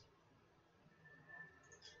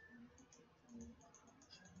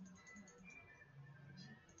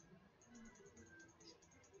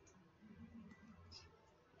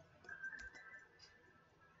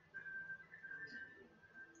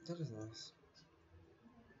 That is nice.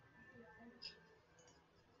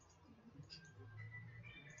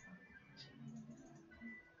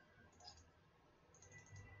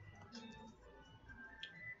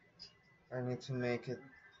 I need to make it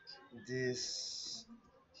this.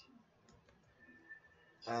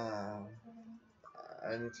 Uh,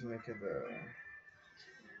 I need to make it a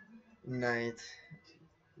night,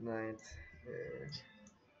 uh,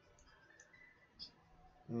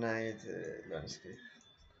 night landscape.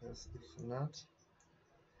 Because if not,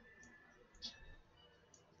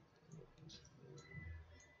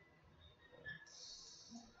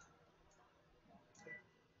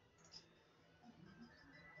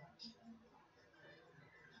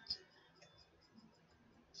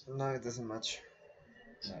 no, it doesn't match.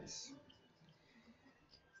 Nice.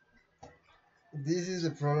 This is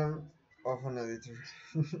the problem of an editor.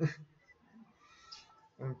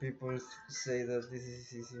 When people say that this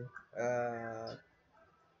is easy.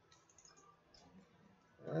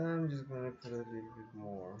 I'm just gonna put a little bit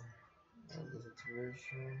more on the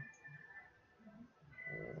saturation.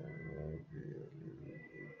 Maybe a little bit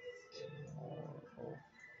more of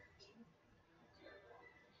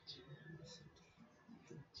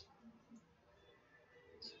this.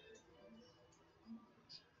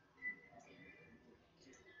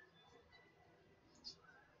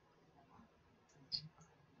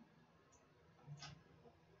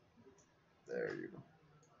 There you go.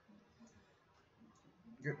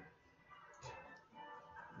 Good.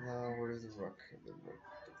 Now where is the rock? The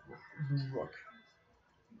rock.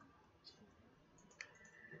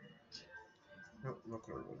 No, no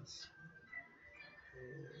color balance.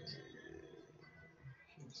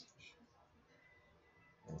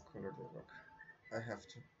 No color the rock. I have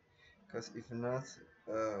to, because if not,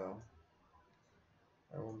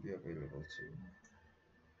 I won't be available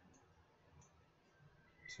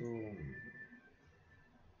to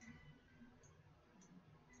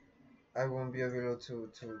I won't be able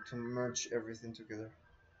to merge everything together.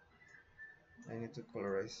 I need to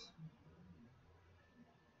colorize.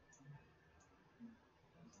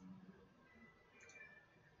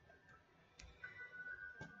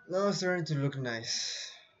 Now it's starting to look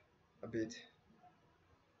nice. A bit.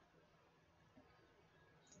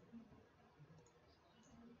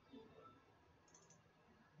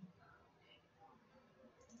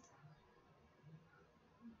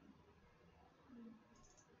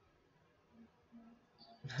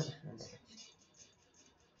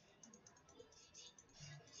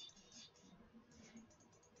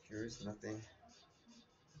 Here is nothing.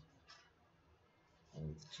 I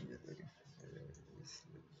need to change it again. Let's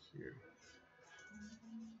look here.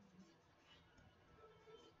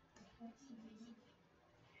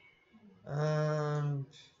 Um,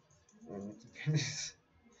 I need to finish.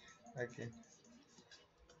 Okay.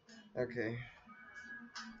 Okay.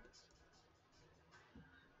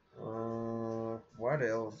 What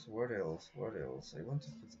else? What else? What else? I want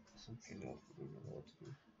to put something else, but I don't know what to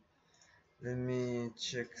do. Let me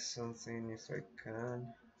check something if I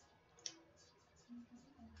can.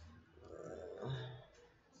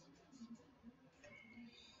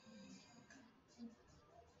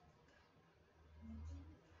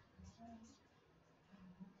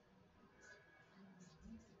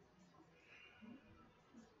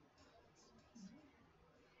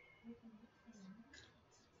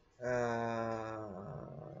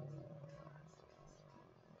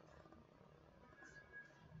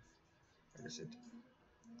 Where is it?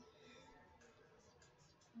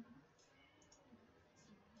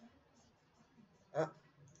 Uh,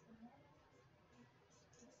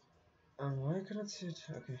 why I cannot see it?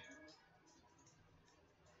 Okay.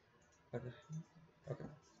 Okay. Okay.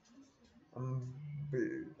 I'm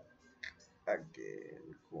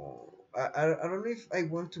again. Cool. I don't know if I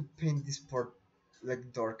want to paint this part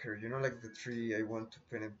like darker. You know, like the tree. I want to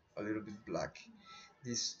paint it a little bit black.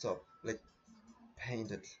 This top, like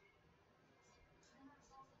painted.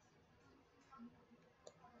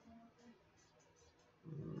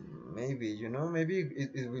 Maybe, you know, maybe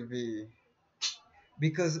it will be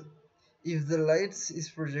because if the lights is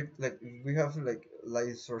project like we have like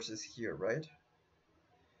light sources here, right?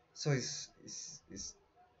 So it's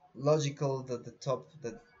logical that the top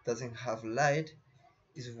that doesn't have light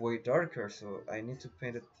is way darker. So I need to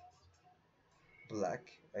paint it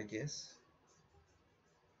black, I guess.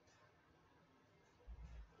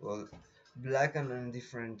 Well, black and in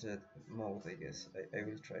different mode, I guess. I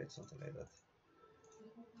will try it something like that.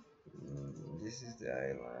 This is the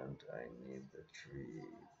island. I need the tree.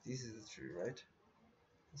 This is the tree, right?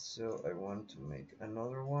 So I want to make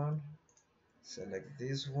another one. Select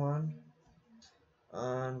this one.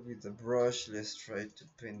 And with the brush, let's try to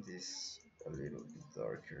paint this a little bit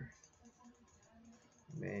darker.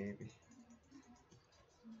 Maybe.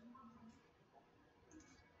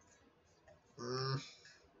 Mm,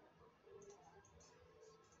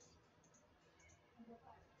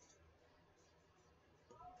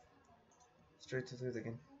 let's try to do it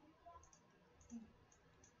again.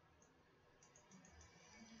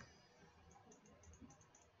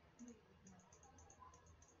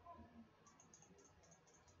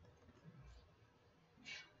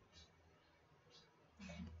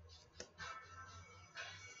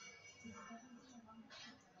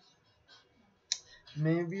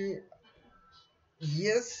 Maybe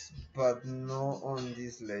yes, but no on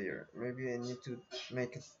this layer. Maybe I need to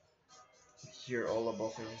make it here all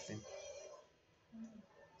above everything.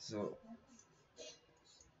 So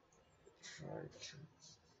try to.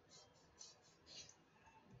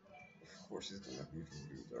 Of course, it's gonna be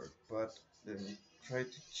really dark, but let me try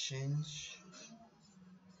to change.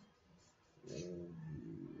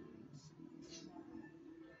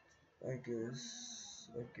 I guess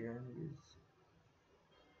again with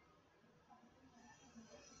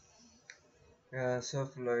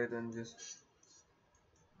soft light and just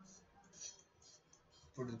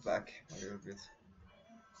put it back a little bit.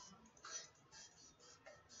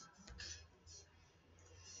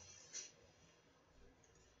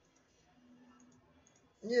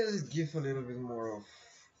 Yeah, just give a little bit more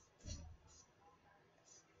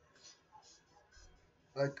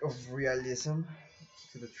of realism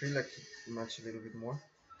to the tree, like to match a little bit more.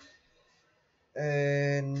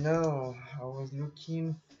 No, I was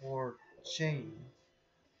looking for chain.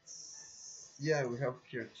 Yeah, we have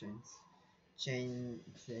here chains. Chain,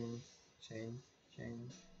 chains, chain,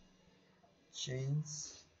 chain,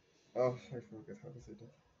 chains. Oh, I forgot how to say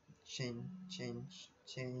that. Chain, change,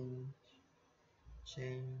 chain,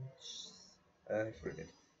 change. I forget.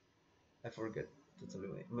 I forget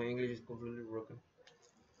totally. My English is completely broken.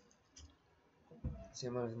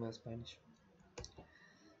 Same as my Spanish.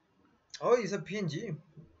 Oh, it's a PNG.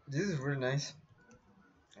 This is really nice.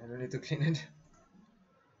 I don't need to clean it.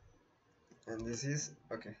 And this is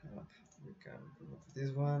okay. We can remove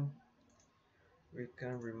this one. We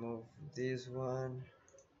can remove this one.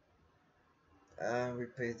 And we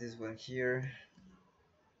paste this one here.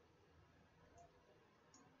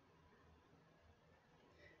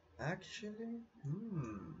 Actually,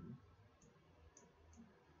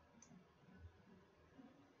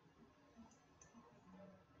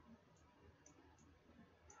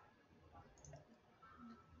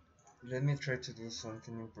 let me try to do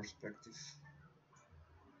something in perspective.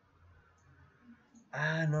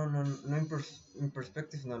 Ah, no, no, no, in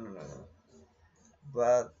perspective, no, no, no, no.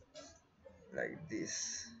 But like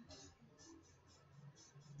this.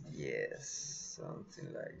 Yes,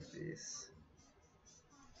 something like this.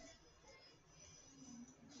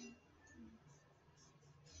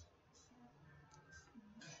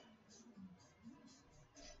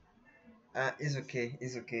 Ah, it's okay,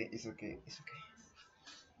 it's okay, it's okay, it's okay.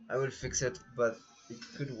 I will fix it, but it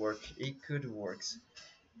could work. It could work.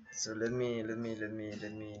 So let me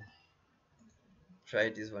try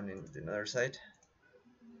this one in the other side.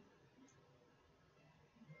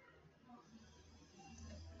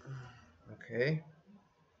 Okay,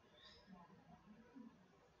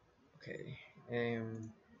 okay.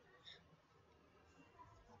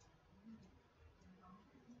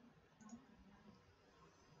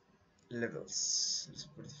 Levels. Let's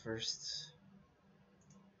put it first.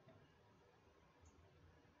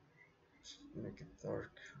 Make it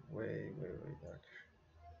dark, way, way, way dark.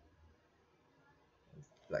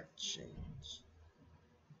 Black change.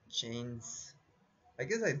 Chains. I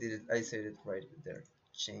guess I did it. I said it right there.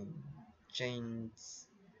 Chain. Chains.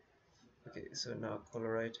 Okay, so now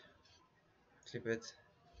colorite. Clip it.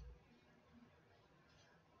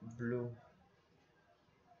 Blue.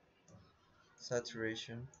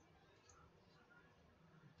 Saturation.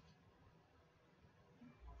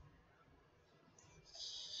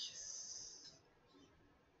 Yes.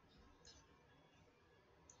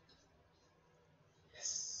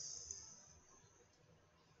 Yes.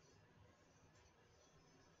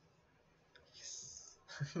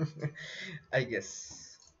 Yes. I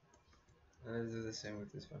guess. Let's do the same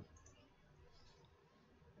with this one.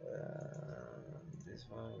 This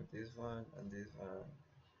one with this one and this one.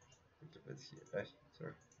 Clip it here. Right.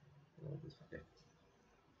 Sorry. No, this one. Okay.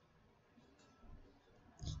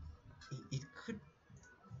 It could.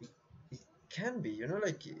 It can be.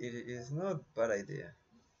 Like it is not bad idea.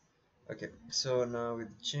 Okay. So now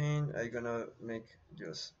with chain, I'm gonna make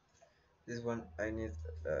just this one. I need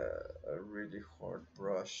a really hard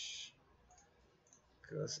brush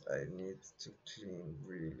because I need to clean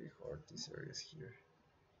really hard these areas here.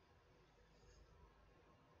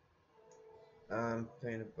 And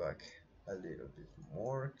paint it back a little bit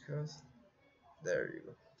more because there you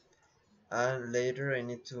go. And later I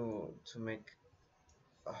need to make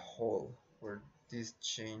a hole where these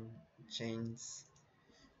chains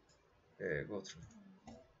go through.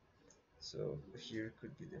 So here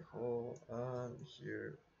could be the hole, and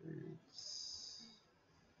here it's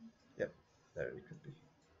yep, there it could be.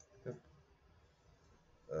 Yep.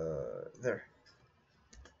 There.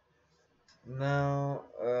 Now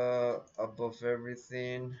above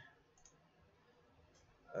everything,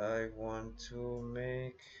 I want to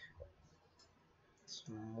make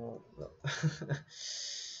small. No.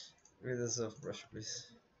 With a soft brush,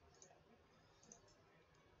 please.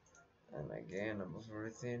 And again above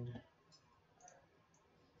everything.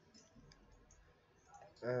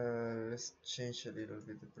 Let's change a little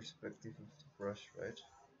bit the perspective of the brush, right?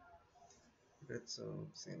 Get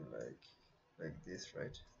something like this,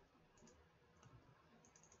 right?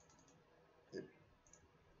 Yep.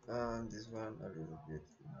 And this one a little bit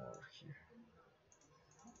more here.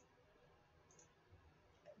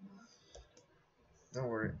 Don't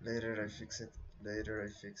worry, later I fix it. Later I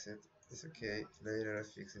fix it. It's okay. Later I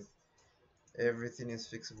fix it. Everything is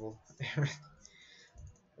fixable.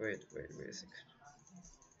 Wait a second.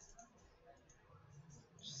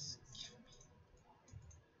 Just give me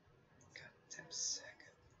a goddamn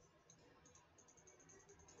second.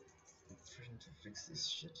 I'm trying to fix this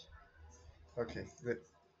shit. Okay, good.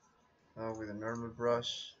 Now with a normal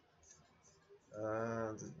brush,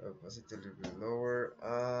 and the opacity a little bit lower,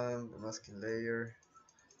 and the masking layer.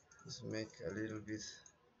 Just make a little bit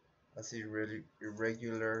as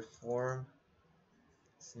irregular form.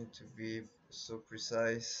 This need to be so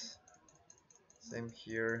precise. Same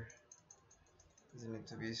here. This need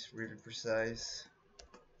to be really precise.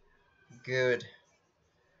 Good.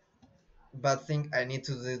 Bad thing, I need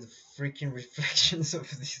to do the freaking reflections of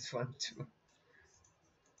this one too.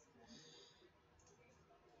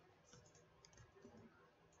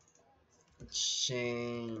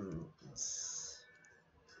 Chains.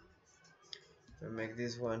 I make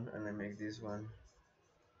this one and I make this one.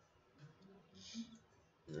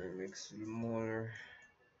 I make smaller.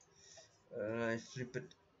 And I flip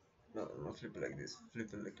it. No, not flip it like this.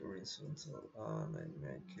 Flip it like horizontal. And I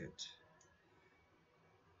make it.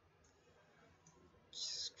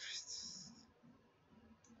 Jesus Christ.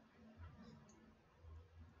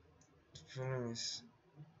 The problem is.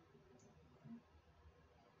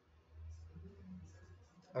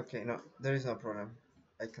 Okay, no, there is no problem.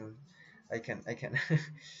 I can. I can.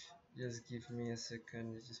 Just give me a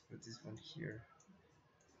second. Just put this one here.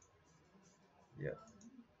 Yeah.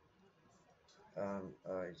 And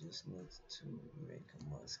I just need to make a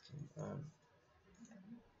masking. And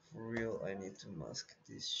for real, I need to mask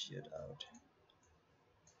this shit out.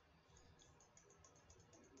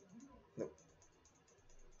 No.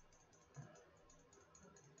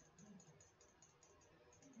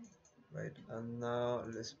 Right, and now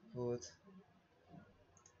let's put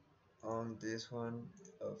on this one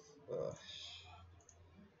of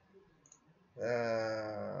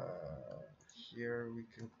here we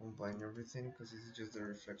can combine everything because this is just a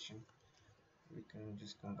reflection. We can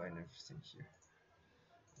just combine everything here.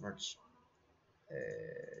 Merge.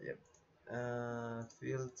 Yep.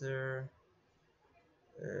 Filter.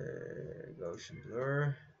 Gaussian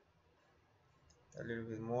blur. A little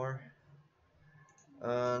bit more.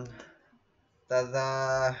 And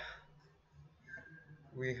tada!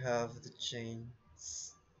 We have the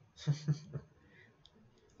chains.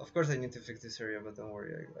 Of course I need to fix this area, but don't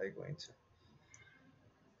worry, I'm going to.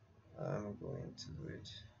 I'm going to do it.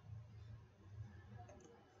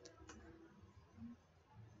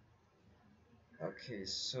 Okay,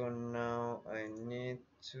 so now I need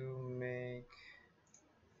to make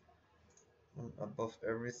above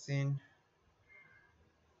everything.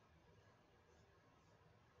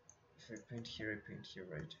 If I paint here,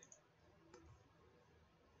 right?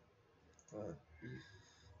 But if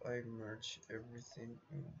I merge everything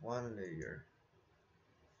in one layer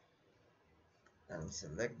and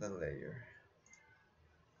select the layer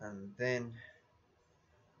and then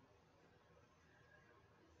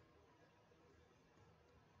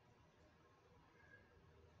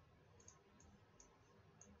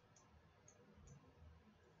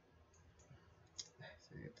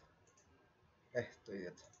estoy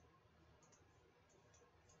idiota.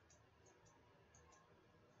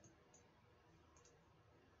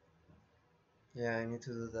 Yeah, I need to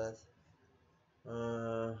do that.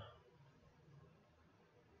 And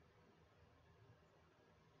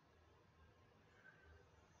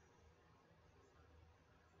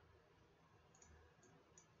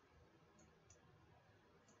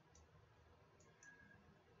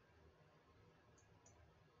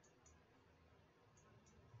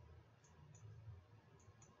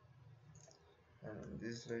on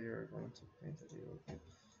this layer I'm going to paint a little bit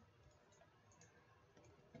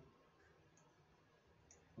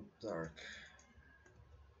dark.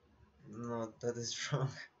 Not that strong.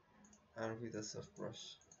 And with a soft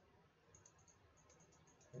brush.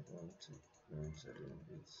 I want to paint a little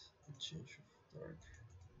bit a change of dark.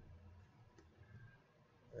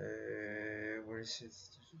 Where is it?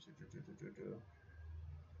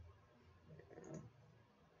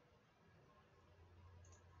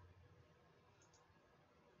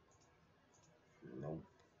 Nope.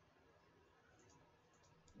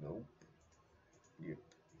 Nope. Yep.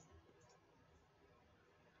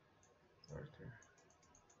 Darker.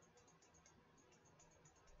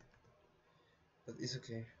 But it's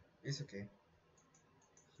okay. It's okay.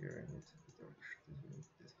 Here I need to be dark.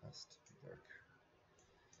 This has to be dark.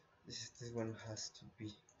 This one has to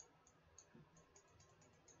be.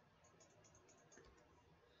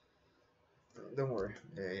 Don't worry.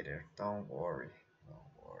 Later. Don't worry.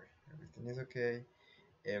 Don't worry. Everything is okay.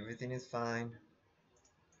 Everything is fine.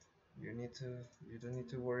 You need to. You don't need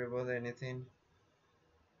to worry about anything.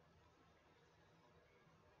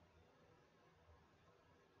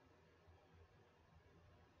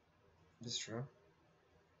 That's true.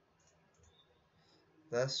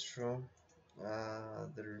 That's true.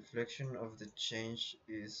 The reflection of the change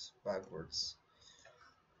is backwards.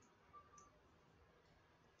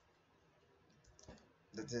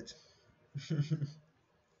 That's it.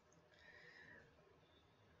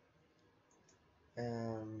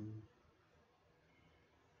 Um,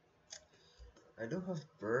 I don't have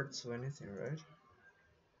birds or anything, right?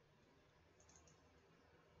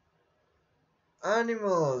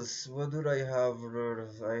 Animals! What do I have,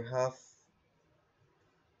 Rudolph? I have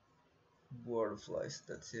butterflies,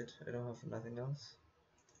 that's it. I don't have nothing else.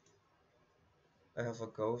 I have a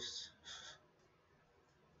ghost.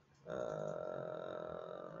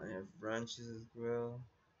 I have branches as well.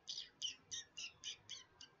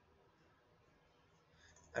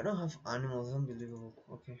 I don't have animals, unbelievable.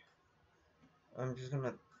 Okay, I'm just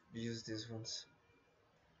gonna use these ones.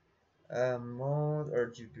 Mode,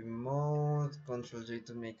 RGB mode, Control J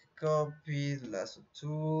to make a copy, lasso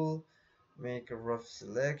tool, make a rough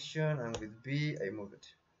selection, and with B I move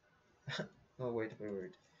it. No, wait.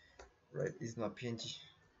 Right, it's not PNG.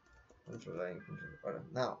 Control line, control.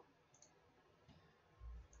 Alright,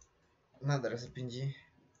 now there's a PNG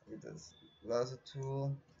with this lasso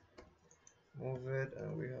tool, move it,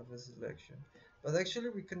 and we have a selection. But actually,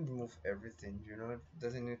 we can move everything, you know, it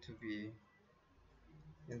doesn't need to be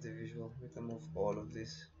individual. We can move all of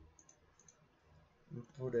this.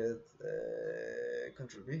 Put it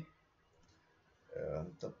Control B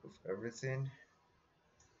on top of everything.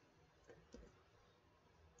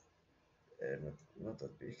 Not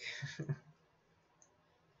that big.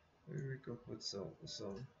 Maybe we can put some of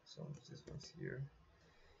these ones here.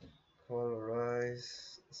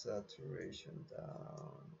 Colorize, saturation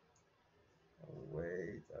down,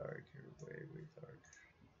 way darker, way darker,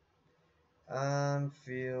 and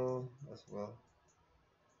feel as well,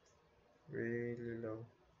 really low.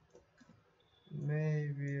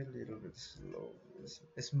 Maybe a little bit slow,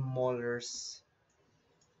 smaller,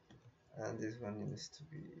 and this one needs to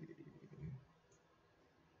be.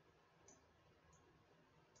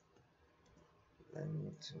 I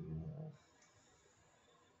need to move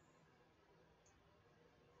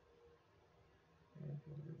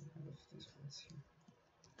maybe a little bit of these ones here.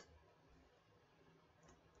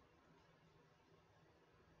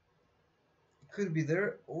 It could be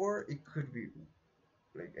there, or it could be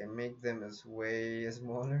like I make them as way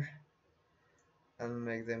smaller and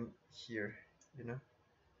make them here, you know.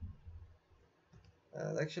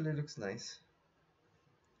 It actually looks nice.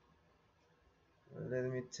 Let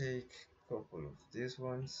me take a couple of these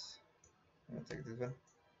ones. I'll take this one.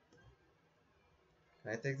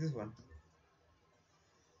 Can I take this one?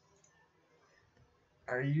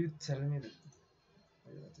 Are you telling me that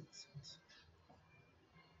I'm gonna take this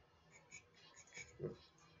one?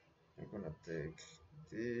 I'm gonna take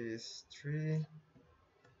these three.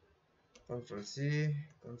 Control C,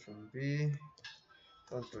 Control B,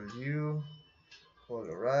 Control U,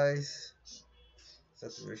 colorize,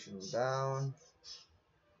 saturation down.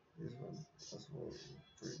 This one as well,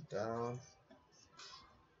 put it down.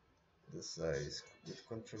 The size with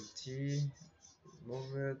Control T,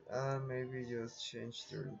 move it, and maybe just change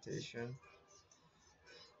the orientation.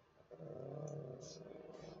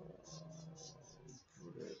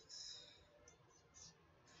 Put it.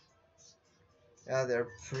 Yeah, they're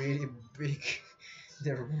pretty big.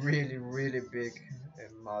 They're really big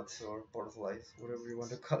moths or butterflies, whatever you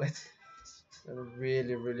want to call it. They're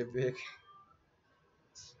really big.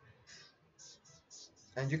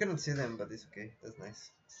 And you cannot see them, but it's okay. That's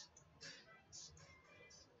nice.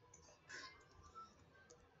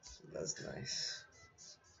 That's nice.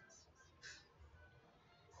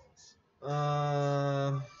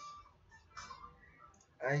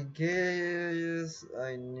 I guess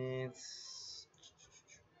I need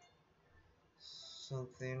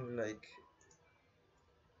something like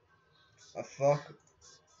a fog.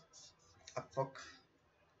 A fog.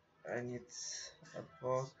 I need a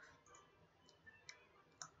fog.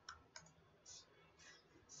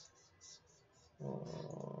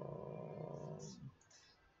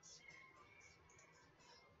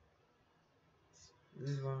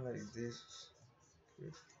 This one like this.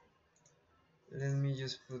 Let me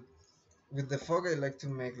just put with the fog. I like to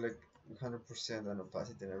make like 100% on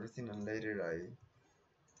opacity and everything, and later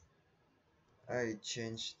I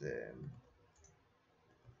change the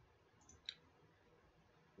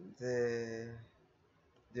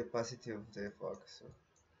the opacity of the fog. So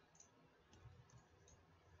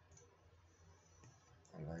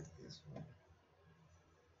I like this one.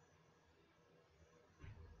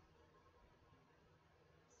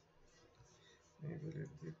 Maybe a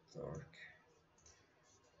little bit dark.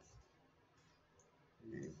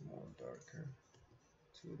 Leave more darker.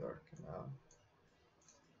 Too dark now.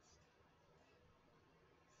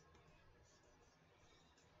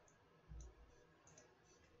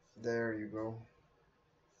 There you go.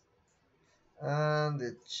 And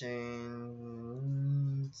the chains.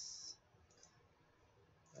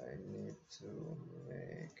 I need to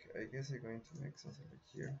make, I guess I'm going to make something like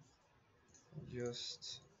here,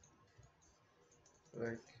 just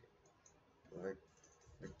like like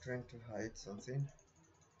trying to hide something.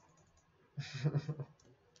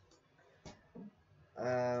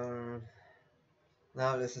 um,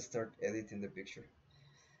 Now let's start editing the picture.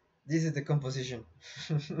 This is the composition.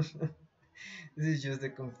 This is just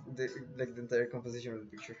like the entire composition of the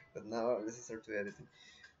picture. But now let's start to editing.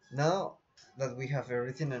 Now that we have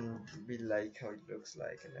everything and we like how it looks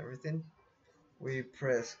like and everything, we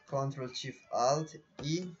press Ctrl Shift Alt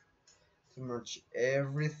E to merge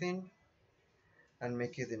everything and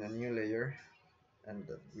make it in a new layer, and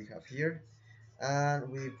that we have here. And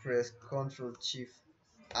we press Ctrl Shift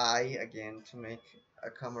I again to make a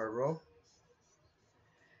camera raw.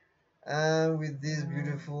 And with this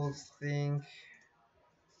beautiful thing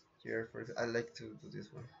here, I like to do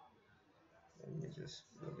this one. Let me just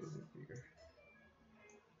do a little bit bigger.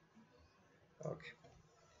 Okay.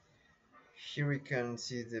 Here we can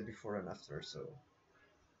see the before and after. So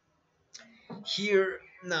here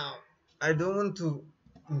now, I don't want to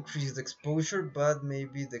increase the exposure, but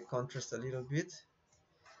maybe the contrast a little bit.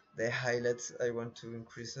 The highlights, I want to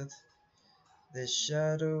increase it. The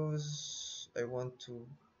shadows, I want to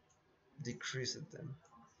decrease it then.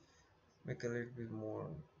 Make a little bit more.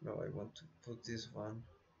 No, I want to put this one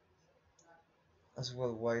as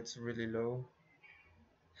well. White's really low,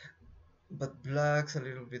 but black's a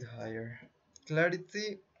little bit higher.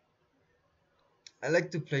 Clarity, I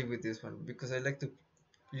like to play with this one because I like to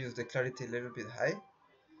use the clarity a little bit high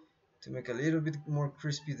to make a little bit more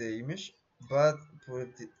crispy the image, but put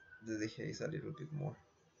the haze a little bit more.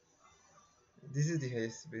 This is the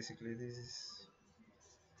haze basically. This is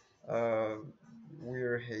uh,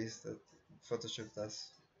 weird haze that Photoshop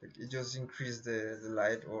does. Like it just increases the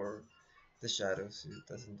light or the shadows. It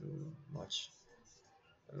doesn't do much.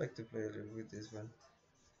 I like to play a little with this one.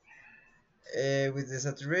 With the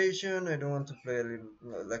saturation, I don't want to play a little,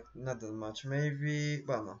 like not that much. Maybe,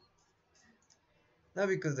 well, no, not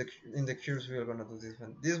because in the curves we are gonna do this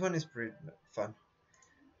one. This one is pretty fun.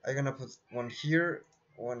 I'm gonna put one here,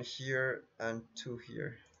 and two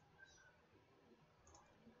here.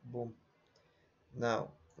 Boom. Now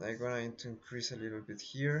I'm gonna need to increase a little bit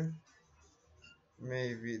here.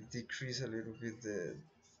 Maybe decrease a little bit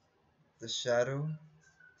the shadow.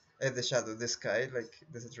 The sky, like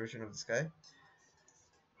the saturation of the sky.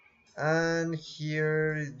 And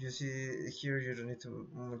here you see, here you don't need to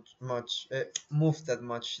move that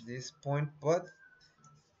much this point, but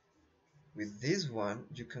with this one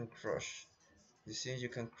you can crush. You see, you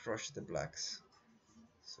can crush the blacks.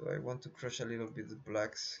 So I want to crush a little bit the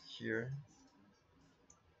blacks here.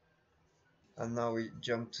 And now we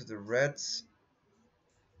jump to the reds.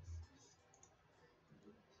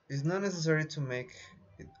 It's not necessary to make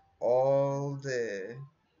it all the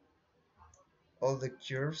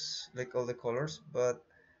curves, like all the colors, but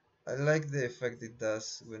I like the effect it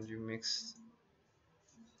does when you mix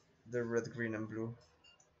the red, green and blue.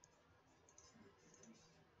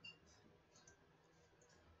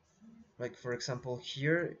 Like for example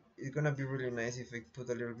here, it's gonna be really nice if I put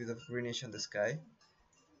a little bit of greenish on the sky,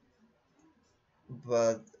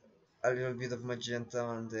 but a little bit of magenta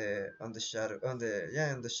on the shadow, on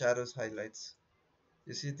the shadows highlights.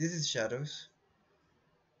 You see, this is shadows.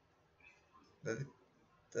 That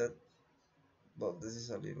that well, this is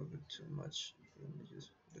a little bit too much. Let me just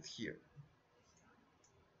put it here.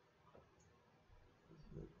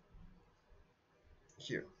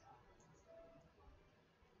 Here.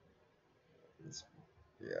 It's,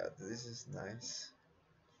 yeah, this is nice.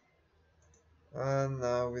 And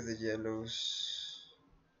now with the yellows,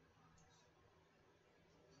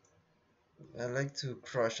 I like to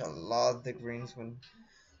crush a lot the greens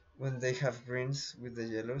when they have greens with the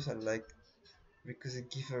yellows. I like because it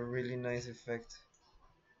gives a really nice effect.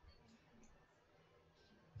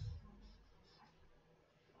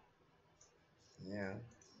 Yeah,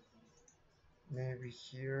 maybe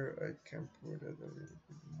here I can put it a little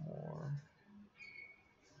bit more.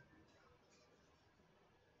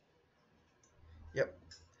 Yep,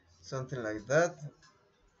 something like that.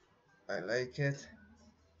 I like it.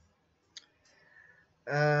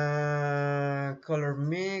 Color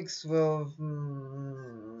mix, well,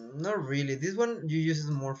 not really. This one you use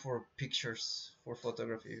it more for pictures, for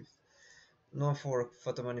photography, not for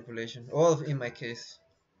photo manipulation. Well, in my case,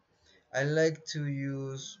 I like to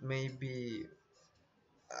use maybe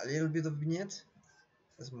a little bit of vignette,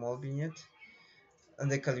 a small vignette,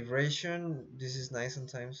 and the calibration. This is nice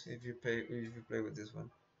sometimes if you play with this one.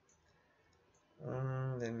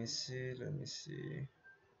 Let me see.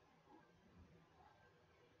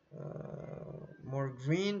 More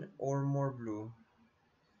green or more blue?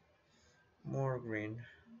 More green.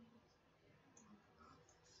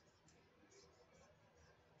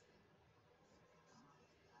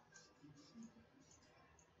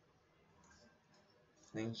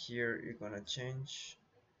 And here you're gonna change.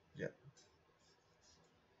 Yeah,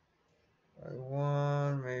 I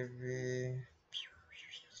want maybe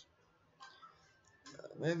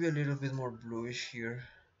a little bit more bluish here,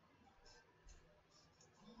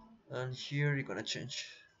 and here you're gonna change.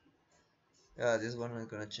 Yeah, this one is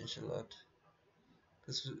gonna change a lot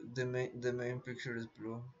because the main picture is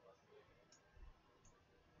blue.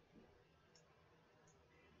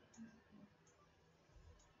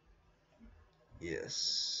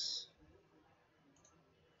 Yes.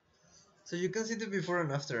 So you can see the before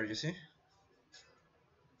and after. You see,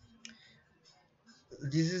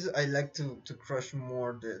 this is I like to crush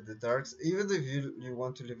more the darks. Even if you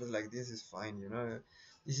want to leave it like this, is fine. You know,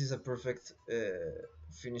 this is a perfect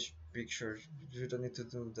finished picture. You don't need to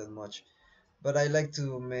do that much. But I like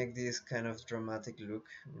to make this kind of dramatic look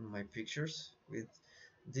in my pictures with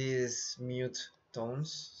these mute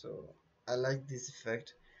tones. So I like this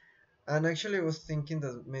effect. And actually, I was thinking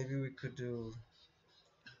that maybe we could do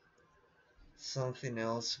something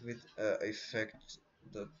else with effect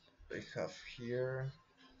that I have here.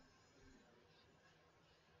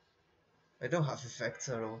 I don't have effects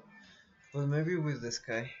at all, but maybe with the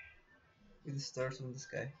sky, with the stars in the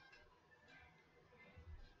sky.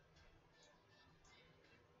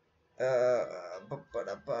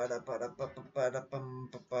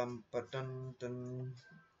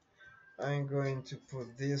 I'm going to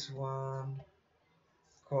put this one,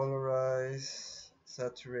 colorize,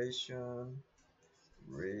 saturation,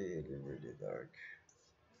 really dark.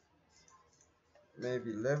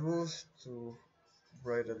 Maybe levels to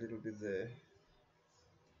bright a little bit the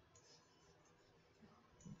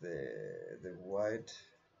white,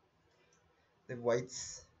 the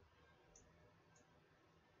whites.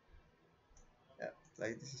 Yeah,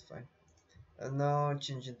 like this is fine. And now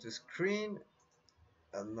changing to screen,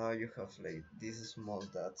 and now you have like these small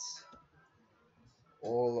dots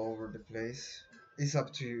all over the place. It's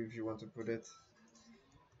up to you if you want to put it.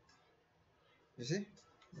 You see?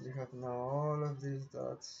 You have now all of these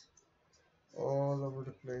dots all over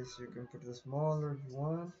the place. You can put it smaller if you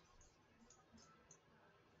want.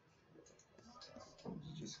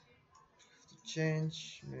 You just have to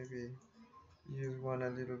change. Maybe use one a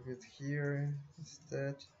little bit here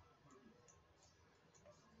instead.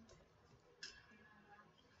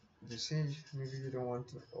 You see, maybe you don't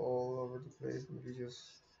want it all over the place. Maybe just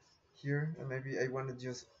here, and maybe I want it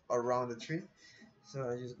just around the tree. So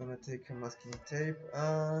I'm just gonna take a masking tape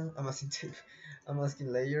and a masking tape, a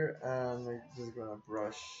masking layer, and I'm just gonna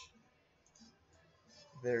brush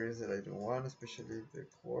the areas that I don't want, especially the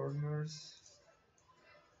corners.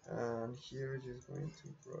 And here just going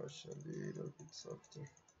to brush a little bit softer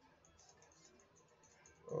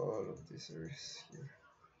all of these areas here.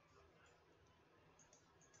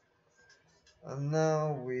 And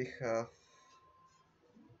now we have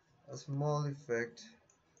a small effect,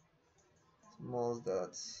 small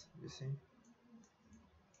dots, you see?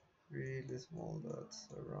 Really small dots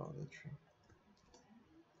around the tree.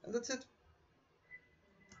 And that's it.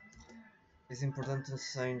 It's important to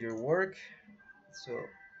sign your work, so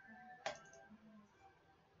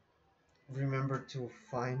remember to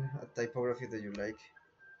find a typography that you like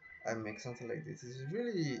and make something like this. It's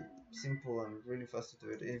really simple and really fast to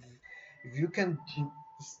do it. If you can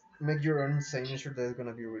make your own signature, that's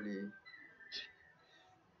gonna be really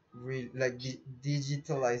like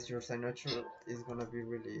digitalize your signature is gonna be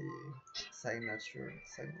really signature.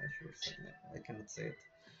 I cannot say it.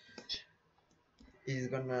 It's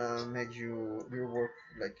gonna make your work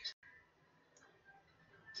like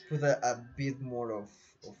put a bit more of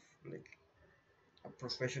like a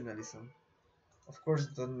professionalism. Of course,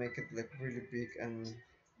 don't make it like really big and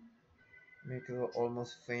make it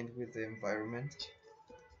almost faint with the environment.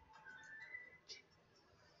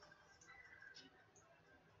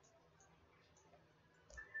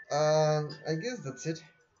 I guess that's it.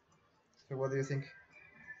 So what do you think?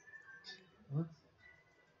 Hmm?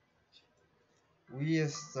 We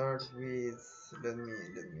start with let me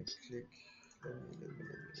click let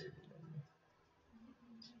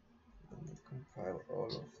me compile all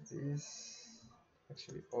of this.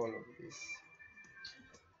 Actually, all of this.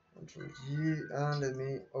 Control G and let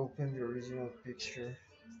me open the original picture.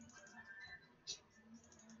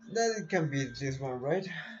 Then it can be this one, right?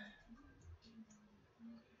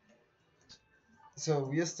 So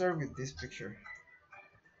we start with this picture.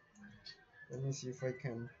 Let me see if I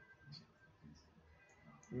can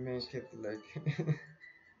make it like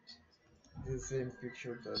the same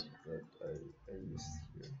picture that I used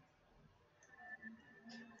here.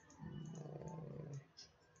 Uh,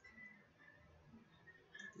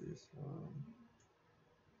 this one.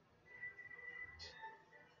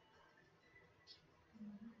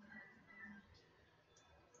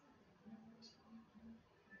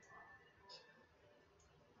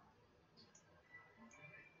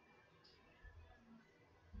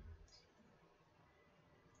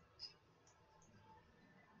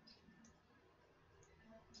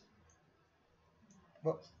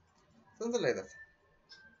 Well, something like that.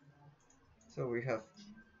 So we have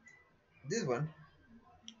this one,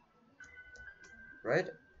 right?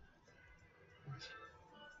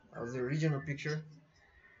 As the original picture,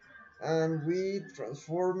 and we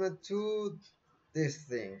transform it to this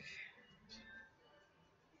thing.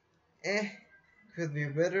 Eh, could be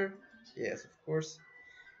better. Yes, of course.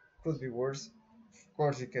 Could be worse. Of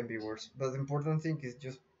course, it can be worse. But the important thing is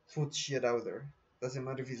just put shit out there. Doesn't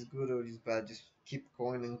matter if it's good or it's bad. Just keep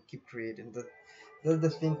going and keep creating. That's the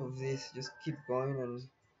thing of this. Just keep going and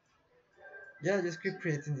yeah, just keep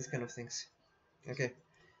creating these kind of things. Okay.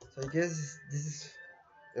 So I guess this is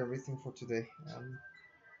everything for today.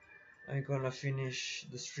 I'm gonna finish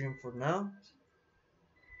the stream for now,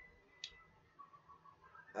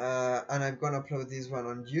 and I'm gonna upload this one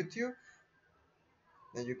on YouTube,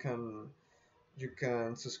 and you can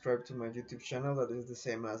subscribe to my YouTube channel that is the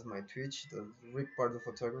same as my Twitch, the Rick Part of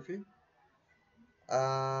Photography,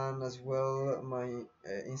 and as well my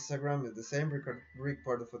Instagram is the same, Rick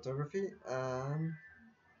Part of Photography, and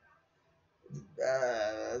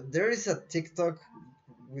there is a TikTok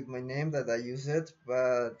with my name that I use it,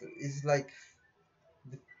 but it's the, like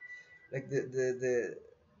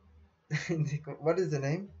what is the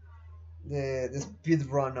name? The speed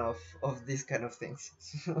run of these kind of things.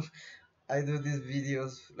 So I do these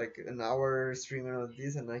videos like an hour streaming of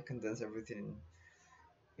this, and I condense everything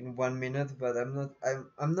in 1 minute. But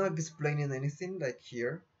I'm not explaining anything like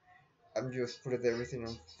here. I'm just putting everything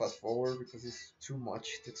on fast forward because it's too much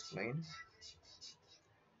to explain.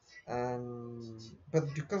 And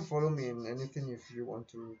but you can follow me in anything if you want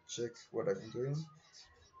to check what I'm doing.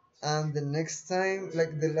 And the next time,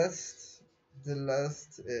 like the last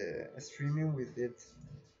streaming we did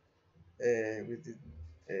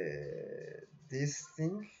this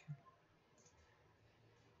thing.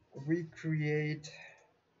 We create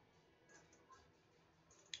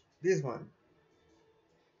this one.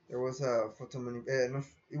 There was a no,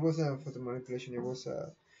 it wasn't a photo manipulation. It was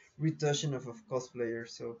a retouching of a cosplayer.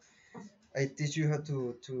 So I teach you how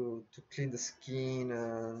to clean the skin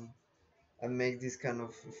and make this kind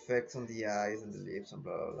of effects on the eyes and the lips and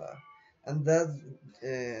blah blah blah. And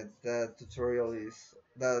that tutorial is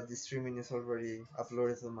that the streaming is already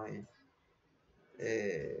uploaded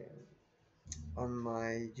on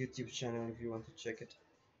my YouTube channel if you want to check it.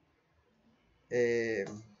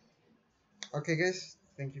 Um, okay, guys,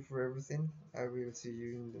 thank you for everything. I will see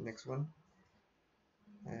you in the next one.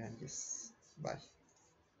 And yes, bye.